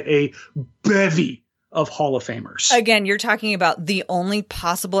 They had a bevy of Hall of Famers. Again, you're talking about the only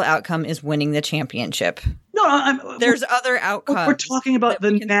possible outcome is winning the championship. No, there's other outcomes. We're talking about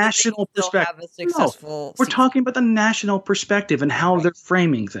the national perspective. We're talking about the national perspective and how they're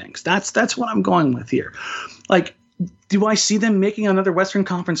framing things. That's what I'm going with here. Like, do I see them making another Western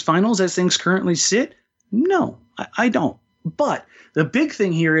Conference Finals as things currently sit? No, I don't. But the big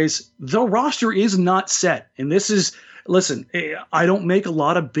thing here is the roster is not set. And this is, listen, I don't make a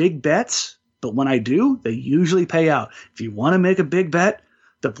lot of big bets, but when I do, they usually pay out. If you want to make a big bet,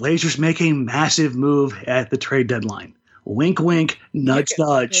 the Blazers make a massive move at the trade deadline. Wink, wink, nudge,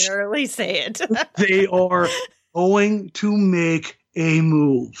 nudge. Barely say it. They are going to make a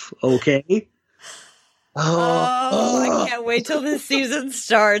move, okay? I can't wait till the season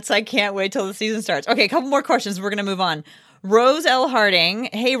starts. Okay, a couple more questions. We're going to move on. Rose L. Harding.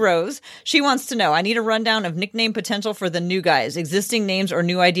 Hey, Rose. She wants to know, I need a rundown of nickname potential for the new guys. Existing names or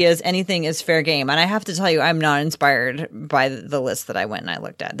new ideas, anything is fair game. And I have to tell you, I'm not inspired by the list that I went and I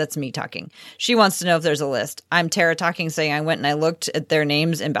looked at. That's me talking. She wants to know if there's a list. I'm Tara talking, saying I went and I looked at their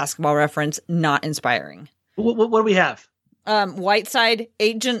names in Basketball Reference. Not inspiring. What do we have? Whiteside,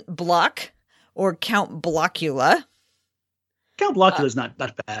 Agent Block, or Count Blockula. Count Blockula is not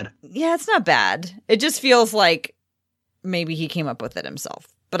bad. Yeah, it's not bad. It just feels like maybe he came up with it himself,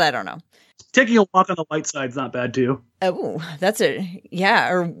 but I don't know. Taking a walk on the white side is not bad too. Oh, that's it. Yeah,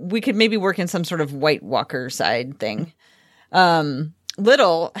 or we could maybe work in some sort of White Walker side thing.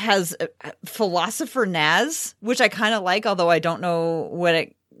 Little has Philosopher Naz, which I kind of like, although I don't know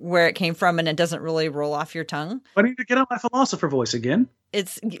where it came from, and it doesn't really roll off your tongue. I need to get out my philosopher voice again.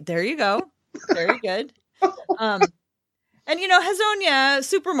 There you go. Very good. And Hazonia,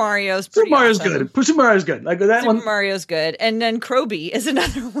 Super Mario's pretty awesome. Good. Super Mario's good. Like that Super one. Mario's good. And then Kroby is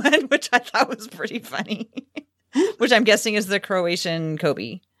another one, which I thought was pretty funny. Which I'm guessing is the Croatian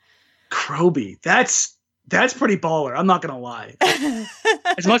Kobe. Kroby. That's pretty baller. I'm not gonna lie.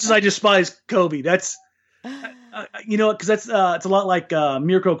 As much as I despise Kobe, that's because that's it's a lot like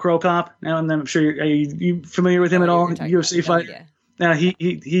Mirko Krokop. Now I'm sure are you familiar with him at all? UFC fighter. Now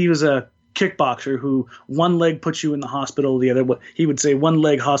he was a kickboxer who one leg puts you in the hospital, the other he would say one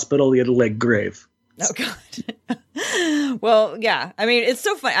leg hospital, the other leg grave. Oh God. Well, yeah. I mean, it's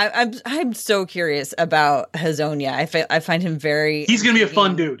so fun. I'm so curious about Hazonia. I find him he's gonna be a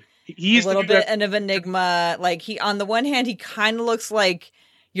fun dude. He's a little bit of an enigma. Like on the one hand, he kind of looks like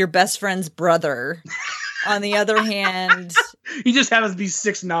your best friend's brother. On the other hand, he just happens to be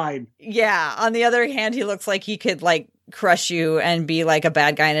 6'9". Yeah. On the other hand, he looks like he could crush you and be like a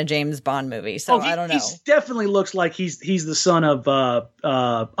bad guy in a James Bond movie. So I don't know. He definitely looks like he's the son of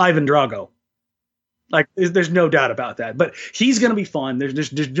Ivan Drago. Like there's no doubt about that. But he's gonna be fun.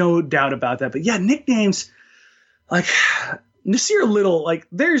 There's no doubt about that. But yeah, nicknames like Nasir Little, like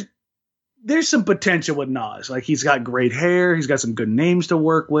there's some potential with Nas. Like he's got great hair. He's got some good names to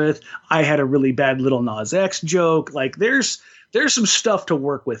work with. I had a really bad Little Nas X joke. Like there's some stuff to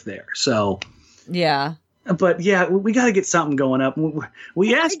work with there. So yeah. But yeah, we got to get something going up.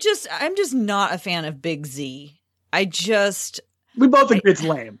 I'm just not a fan of Big Z. We both agree it's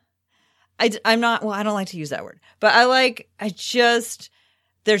lame. I'm not. Well, I don't like to use that word, but I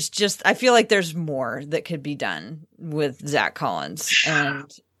feel like there's more that could be done with Zach Collins,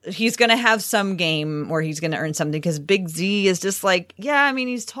 and he's going to have some game where he's going to earn something because Big Z is just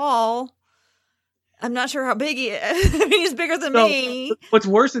he's tall. I'm not sure how big he is. I mean, he's bigger than me. What's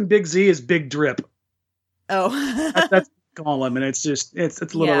worse than Big Z is Big Drip. Oh, that's Colin, and it's a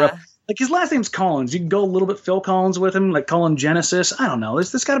little rough. Like his last name's Collins. You can go a little bit Phil Collins with him, like Colin Genesis. I don't know.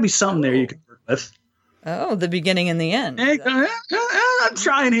 There's got to be something there you can work with. Oh, the beginning and the end. Hey, I'm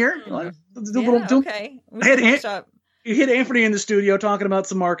trying here. Okay. You hit Anthony in the studio talking about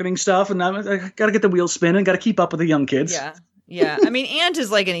some marketing stuff, and I got to get the wheels spinning. Got to keep up with the young kids. Yeah. Yeah, I mean, Ant is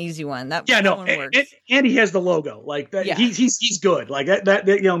like an easy one. That one works. And he has the logo. Like that. Yeah. He's good. Like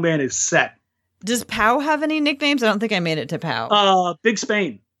that young man is set. Does Pau have any nicknames? I don't think I made it to Pau. Big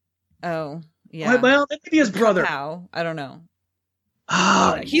Spain. Oh, yeah. Well, that could be his brother. Pau. I don't know.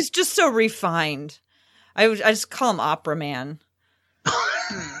 He's just so refined. I just call him Opera Man.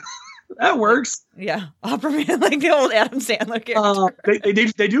 That works. Yeah, Opera Man, like the old Adam Sandler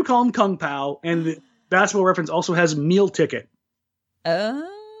character. They do call him Kung Pao, and the Basketball Reference also has Meal Ticket. I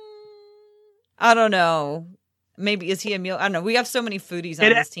don't know. Maybe is he a meal? I don't know. We have so many foodies on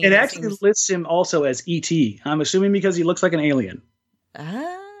this team. It actually lists him also as E.T. I'm assuming because he looks like an alien.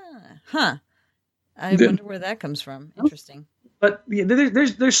 Huh. I wonder where that comes from. Interesting. But yeah,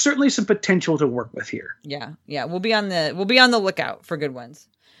 there's certainly some potential to work with here. Yeah. We'll be on the lookout for good ones.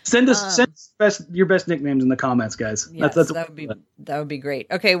 Send your best nicknames in the comments, guys. Yes, that would be great.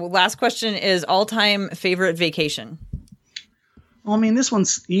 Okay, well, last question is all-time favorite vacation. Well, I mean, this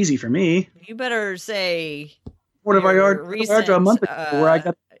one's easy for me. You better say Puerto Vallarta a month ago, where I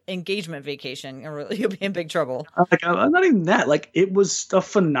got engagement vacation, or you'll be in big trouble. I'm not even that. Like, it was a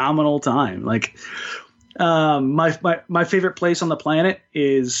phenomenal time. Like, my favorite place on the planet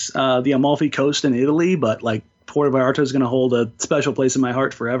is the Amalfi Coast in Italy, but like Puerto Vallarta is going to hold a special place in my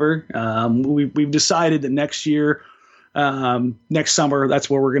heart forever. We've decided that next year Next summer, that's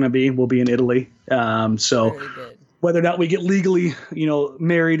where we're going to be. We'll be in Italy. So whether or not we get legally,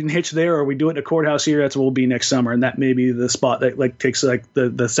 married and hitched there, or we do it in a courthouse here, that's where we'll be next summer. And that may be the spot that takes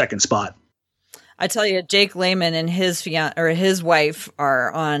the second spot. I tell you, Jake Lehman and his wife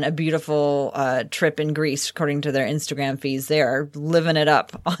are on a beautiful trip in Greece, according to their Instagram feeds. They are living it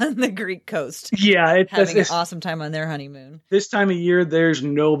up on the Greek coast. Yeah, having an awesome time on their honeymoon. This time of year, there's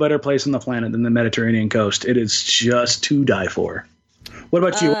no better place on the planet than the Mediterranean coast. It is just to die for. What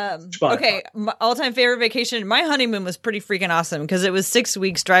about you? Okay, my all-time favorite vacation. My honeymoon was pretty freaking awesome because it was 6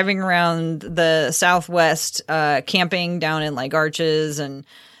 weeks driving around the Southwest, camping down in like Arches and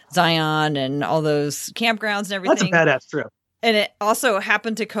Zion and all those campgrounds and everything. That's a badass trip. And it also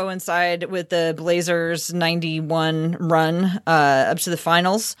happened to coincide with the Blazers 91 run up to the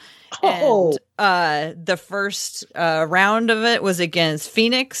finals. Oh. And the first round of it was against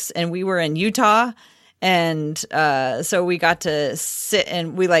Phoenix, and we were in Utah. And so we got to sit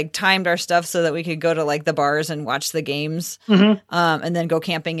and we like timed our stuff so that we could go to like the bars and watch the games, and then go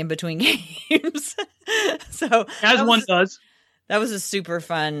camping in between games. So as one does. That was a super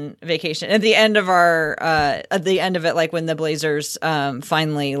fun vacation. At the end of it, like when the Blazers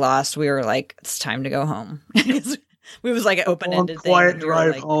finally lost, we were like, it's time to go home. We was like an open-ended thing. Quiet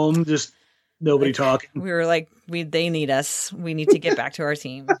drive home, just nobody talking. We were like, they need us. We need to get back to our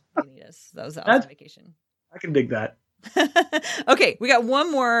team. They need us. That was the awesome vacation. I can dig that. Okay, we got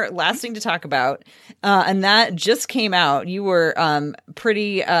one more last thing to talk about, and that just came out. You were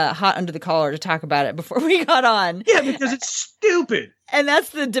pretty hot under the collar to talk about it before we got on. Yeah, because it's stupid. And that's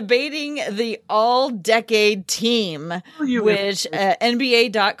the debating the all-decade team, which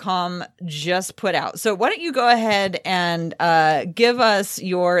NBA.com just put out. So why don't you go ahead and give us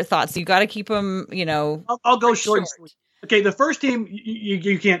your thoughts? You got to keep them, I'll go short. Okay, the first team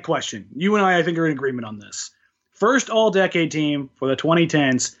you can't question. You and I think, are in agreement on this. First all-decade team for the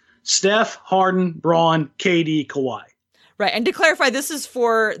 2010s, Steph, Harden, Braun, KD, Kawhi. Right, and to clarify, this is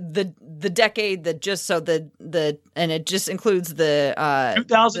for the decade that just and it just includes the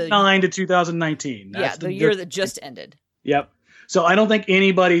 2009 to 2019. That's the year that just ended. Yep. So I don't think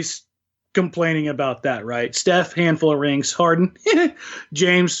anybody's complaining about that, right? Steph, handful of rings. Harden,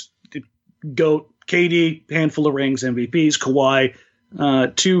 James, GOAT. KD, handful of rings, MVPs. Kawhi,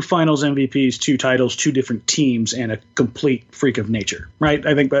 2 finals MVPs, 2 titles, 2 different teams, and a complete freak of nature, right?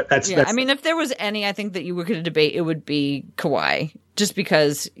 I think that's. I mean, if there was any, I think that you could debate, it would be Kawhi, just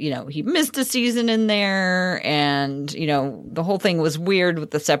because he missed a season in there, and the whole thing was weird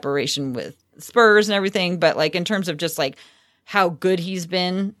with the separation with Spurs and everything. But like in terms of just like how good he's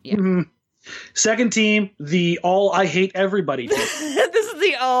been, yeah. Mm-hmm. Second team, the all I hate everybody team. This is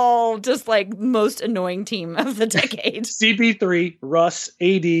the all just like most annoying team of the decade. CP3, Russ,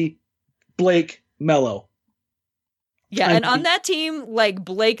 AD, Blake, Melo. Yeah, and on that team, like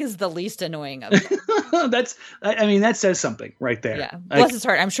Blake is the least annoying of them. that says something right there. Yeah, bless his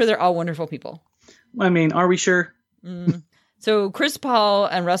heart. I'm sure they're all wonderful people. I mean, are we sure? So Chris Paul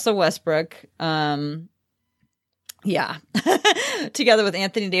and Russell Westbrook, yeah, together with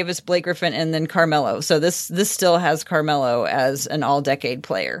Anthony Davis, Blake Griffin, and then Carmelo. So this still has Carmelo as an all-decade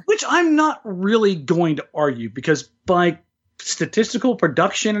player. Which I'm not really going to argue, because by statistical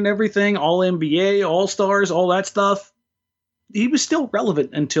production and everything, all-NBA, all-stars, all that stuff, he was still relevant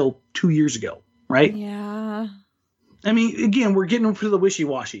until 2 years ago, right? Yeah. I mean, again, we're getting into the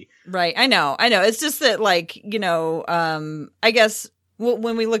wishy-washy. Right. I know. It's just that, like, I guess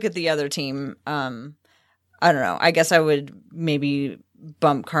when we look at the other team, I don't know. I guess I would maybe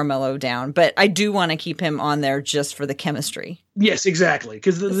bump Carmelo down, but I do want to keep him on there just for the chemistry. Yes, exactly.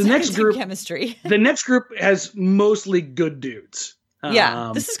 Because the next group, chemistry. The next group has mostly good dudes. Yeah,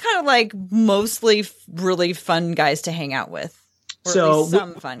 this is kind of like mostly really fun guys to hang out with. Or at least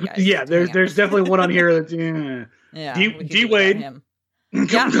some fun guys. Yeah, there's definitely one on here that's yeah. D Wade,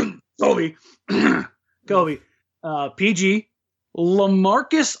 Kobe, PG.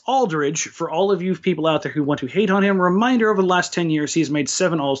 LaMarcus Aldridge, for all of you people out there who want to hate on him, reminder, over the last 10 years, he's made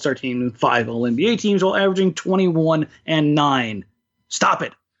 7 All-Star teams and 5 All-NBA teams while averaging 21 and 9. Stop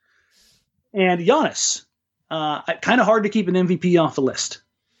it. And Giannis, kind of hard to keep an MVP off the list.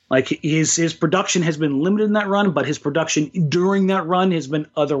 Like, his production has been limited in that run, but his production during that run has been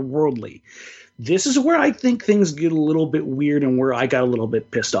otherworldly. This is where I think things get a little bit weird and where I got a little bit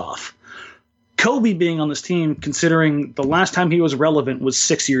pissed off. Kobe being on this team, considering the last time he was relevant was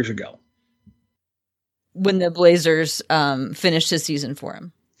 6 years ago, when the Blazers finished his season for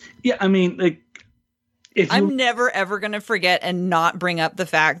him. Yeah, I mean, like, I'm never ever going to forget and not bring up the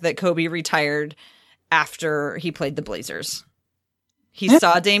fact that Kobe retired after he played the Blazers. He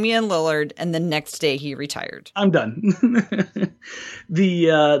saw Damian Lillard, and the next day he retired. I'm done. The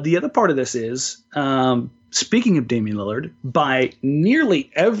other part of this is, speaking of Damian Lillard, by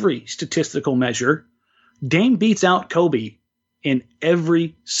nearly every statistical measure, Dame beats out Kobe in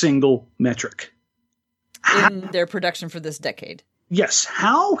every single metric. In their production for this decade. Yes,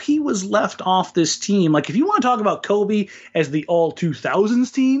 how he was left off this team. Like, if you want to talk about Kobe as the all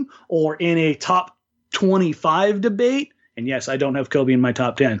 2000s team or in a top 25 debate, and yes, I don't have Kobe in my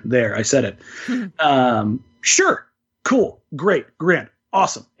top 10. There, I said it. Sure, cool, great, grand,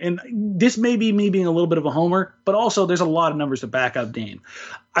 awesome. And this may be me being a little bit of a homer, but also there's a lot of numbers to back up Dame.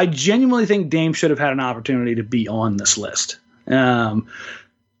 I genuinely think Dame should have had an opportunity to be on this list.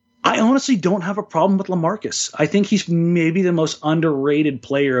 I honestly don't have a problem with LaMarcus. I think he's maybe the most underrated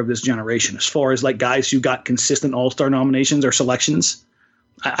player of this generation as far as like guys who got consistent all-star nominations or selections.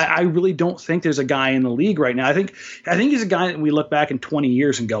 I really don't think there's a guy in the league right now. I think he's a guy that we look back in 20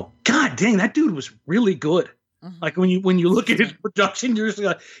 years and go, God dang, that dude was really good. Mm-hmm. Like when you look at his production, you're just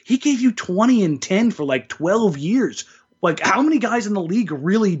like, he gave you 20 and 10 for like 12 years. Like, how many guys in the league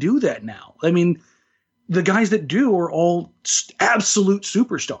really do that now? I mean, the guys that do are all absolute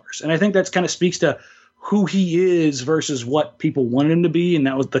superstars. And I think that's kind of speaks to who he is versus what people wanted him to be. And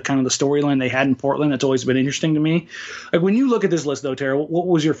that was the kind of the storyline they had in Portland. That's always been interesting to me. Like, when you look at this list though, Tara, what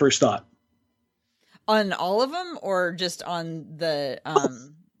was your first thought? On all of them or just on the,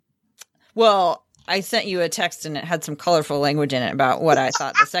 well, I sent you a text and it had some colorful language in it about what I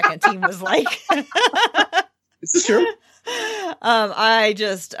thought the second team was like. Is this true? I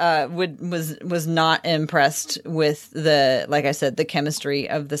just was not impressed with like I said, the chemistry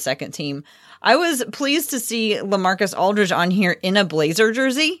of the second team. I was pleased to see LaMarcus Aldridge on here in a Blazer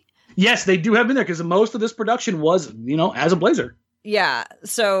jersey. Yes, they do have him there because most of this production was, as a Blazer. Yeah,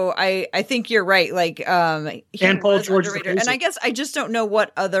 so I think you're right. Like, and Paul George, and I guess I just don't know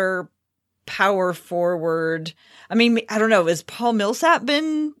what other power forward. I mean, I don't know. Has Paul Millsap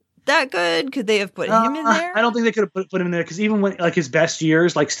been that good? Could they have put him in there? I don't think they could have put him in there because even when like his best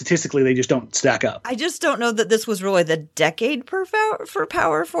years, like statistically, they just don't stack up. I just don't know that this was really the decade for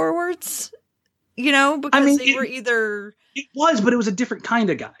power forwards. Because they were either it was, but it was a different kind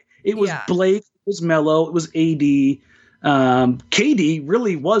of guy. It was Blake, it was Melo, it was AD. KD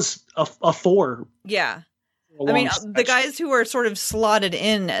really was a four. Yeah. I mean, the guys who are sort of slotted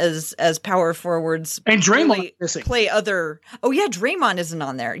in as power forwards and Draymond really play other. Oh yeah, Draymond isn't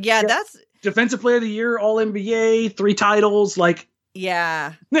on there. Yeah, that's Defensive Player of the Year, All NBA, 3 titles. Like,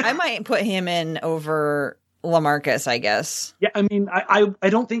 yeah, I might put him in over LaMarcus, I guess. Yeah, I mean, I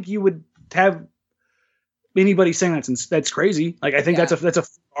don't think you would have anybody saying that's crazy. Like, I think that's a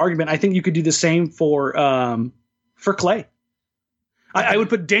argument. I think you could do the same for Clay. I would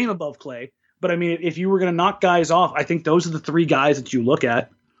put Dame above Clay. But I mean, if you were going to knock guys off, I think those are the 3 guys that you look at.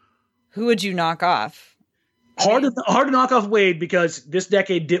 Who would you knock off? Hard to knock off Wade because this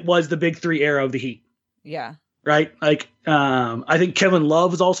decade was the big 3 era of the Heat. Yeah. Right. Like, I think Kevin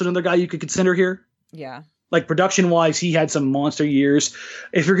Love is also another guy you could consider here. Yeah. Like production wise, he had some monster years.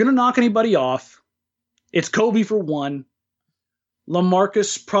 If you're going to knock anybody off, it's Kobe for 1,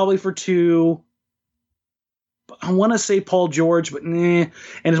 LaMarcus probably for 2. I want to say Paul George, but nah.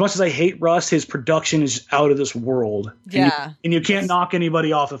 And as much as I hate Russ, his production is out of this world. Yeah. And you can't knock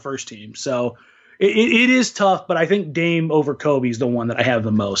anybody off the first team. So it is tough, but I think Dame over Kobe is the one that I have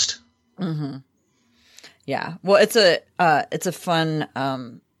the most. Mm-hmm. Yeah. Well, it's a fun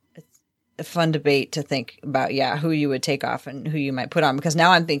debate to think about. Yeah. Who you would take off and who you might put on, because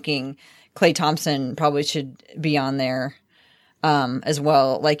now I'm thinking Klay Thompson probably should be on there, as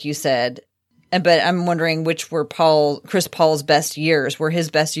well. Like you said. But I'm wondering which were Chris Paul's best years. Were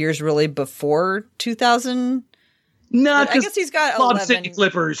his best years really before 2000? No, I guess he's got Lob 11. City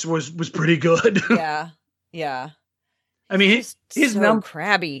Clippers was pretty good. Yeah. I mean, his so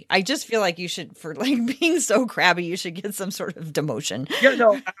crabby. I just feel like you should, for like being so crabby, you should get some sort of demotion. Yeah,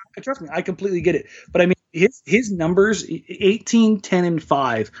 no, trust me, I completely get it. But I mean, his numbers, 18, 10, and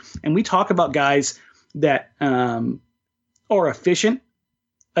 5. And we talk about guys that are efficient.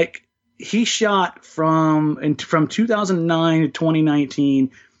 Like, he shot from 2009 to 2019.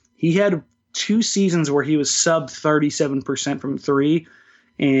 He had 2 seasons where he was sub 37% from 3.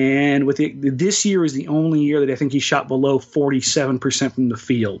 And this year is the only year that I think he shot below 47% from the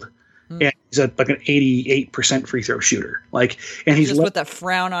field. And he's like an 88% free throw shooter. Like, and he's just with a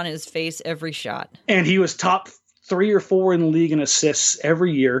frown on his face every shot. And he was top 3 or 4 in the league in assists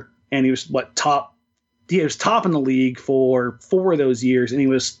every year. And he was top in the league for 4 of those years, and he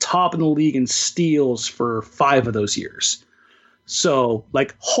was top in the league in steals for 5 of those years. So,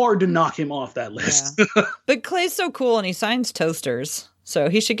 like, hard to knock him off that list. Yeah. But Clay's so cool, and he signs toasters, so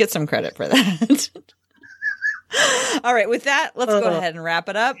he should get some credit for that. All right, with that, let's go ahead and wrap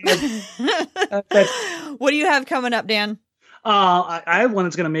it up. What do you have coming up, Dan? I have one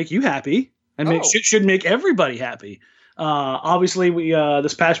that's going to make you happy and should make everybody happy. Obviously, we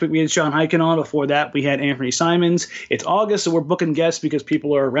this past week we had Sean Hyken on. Before that, we had Anthony Simons. It's August, so we're booking guests because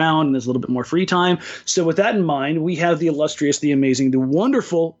people are around and there's a little bit more free time. So with that in mind, we have the illustrious, the amazing, the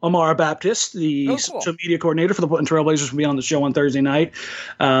wonderful Amara Baptist, the social media coordinator for the Portland Trailblazers, will be on the show on Thursday night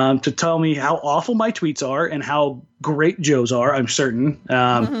to tell me how awful my tweets are and how great Joe's are, I'm certain.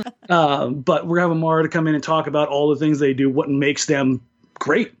 But we're having Amara to come in and talk about all the things they do, what makes them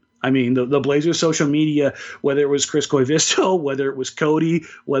great. I mean, the Blazers social media, whether it was Chris Koivisto, whether it was Cody,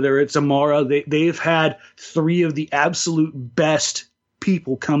 whether it's Amara, they've had three of the absolute best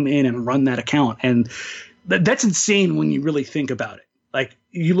people come in and run that account. And that's insane when you really think about it. Like,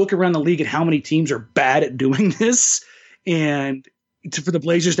 you look around the league at how many teams are bad at doing this, and for the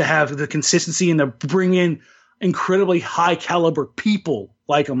Blazers to have the consistency and to bring in incredibly high caliber people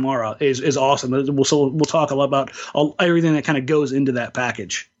like Amara is awesome. We'll talk a lot about everything that kind of goes into that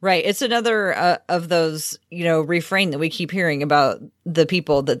package. Right. It's another of those, refrain that we keep hearing about the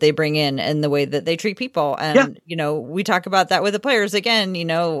people that they bring in and the way that they treat people. And, we talk about that with the players again.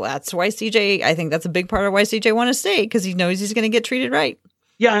 That's why I think that's a big part of why CJ want to stay, because he knows he's going to get treated right.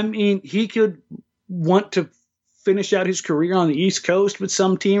 Yeah. I mean, he could want to finish out his career on the East Coast with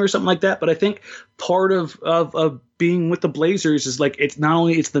some team or something like that. But I think part of being with the Blazers is like, it's not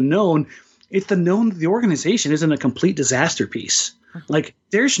only it's the known that the organization isn't a complete disaster piece. Like,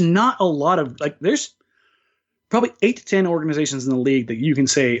 there's not a lot of there's probably 8 to 10 organizations in the league that you can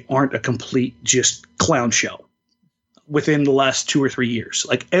say aren't a complete just clown show within the last 2 or 3 years.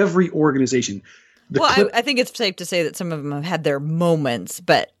 Like, every organization. I think it's safe to say that some of them have had their moments,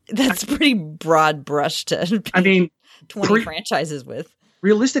 but that's pretty broad brush to 20 franchises with.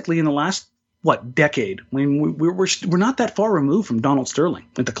 Realistically, in the last decade? I mean, we're not that far removed from Donald Sterling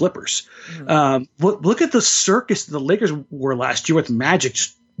at the Clippers. Mm-hmm. Look at the circus the Lakers were last year with Magic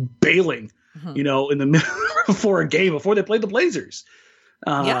just bailing, in the middle before they played the Blazers.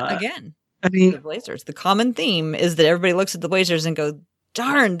 Again, the Blazers. The common theme is that everybody looks at the Blazers and goes,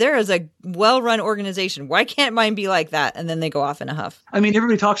 darn, there is a well-run organization. Why can't mine be like that? And then they go off in a huff. I mean,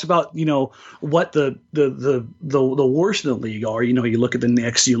 everybody talks about, what the worst in the league are. You look at the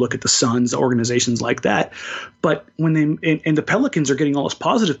Knicks, you look at the Suns, organizations like that. But when and the Pelicans are getting all this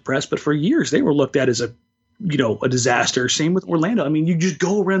positive press, but for years they were looked at as a disaster. Same with Orlando. I mean, you just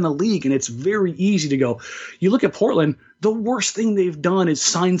go around the league and it's very easy to go. You look at Portland, the worst thing they've done is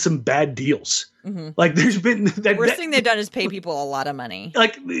sign some bad deals. Mm-hmm. Like, there's been the worst thing they've done is pay people a lot of money.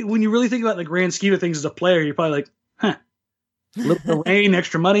 Like, when you really think about the grand scheme of things as a player, you're probably like, a little bit of rain,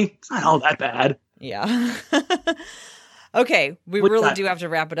 extra money. It's not all that bad. Yeah. Okay, we really do have to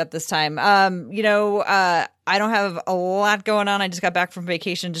wrap it up this time. I don't have a lot going on. I just got back from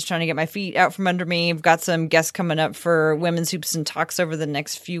vacation, just trying to get my feet out from under me. I've got some guests coming up for Women's Hoops and Talks over the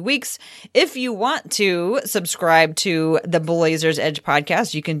next few weeks. If you want to subscribe to the Blazers Edge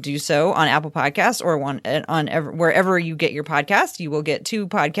podcast, you can do so on Apple Podcasts or wherever you get your podcast. You will get 2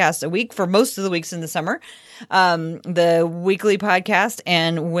 podcasts a week for most of the weeks in the summer. The weekly podcast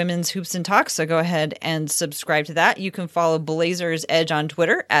and Women's Hoops and Talks. So go ahead and subscribe to that. You can follow Blazers Edge on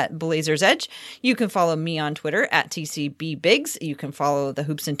Twitter at Blazers Edge. You can follow me on Twitter at TCB Biggs. You can follow the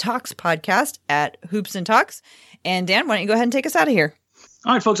Hoops and Talks podcast at Hoops and Talks. And Dan, why don't you go ahead and take us out of here?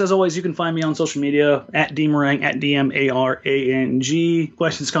 All right, folks, as always, you can find me on social media at DMarang, at DMARANG.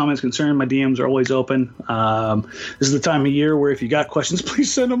 Questions, comments, concerns, my DMs are always open. This is the time of year where if you got questions,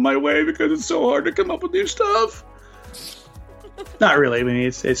 please send them my way because it's so hard to come up with new stuff. Not really. I mean,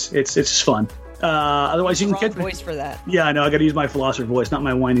 it's just fun. Otherwise, you can catch me. Voice for that. Yeah, I know. I got to use my philosopher voice, not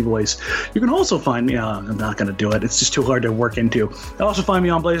my whiny voice. You can also find me. I'm not going to do it. It's just too hard to work into. You also find me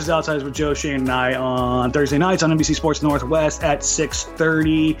on Blazers Outsiders with Joe, Shane, and I on Thursday nights on NBC Sports Northwest at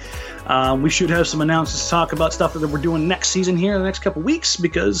 6:30. We should have some announcements to talk about stuff that we're doing next season here in the next couple weeks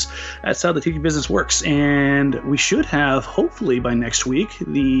because that's how the TV business works. And we should have, hopefully by next week,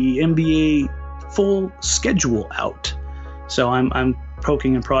 the NBA full schedule out. So I'm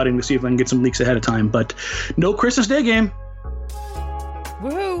poking and prodding to see if I can get some leaks ahead of time. But no Christmas Day game.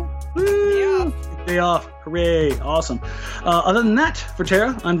 Woohoo! Woo! Day off. Hooray. Awesome. Other than that, for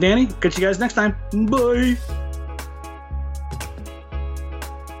Tara, I'm Danny. Catch you guys next time. Bye.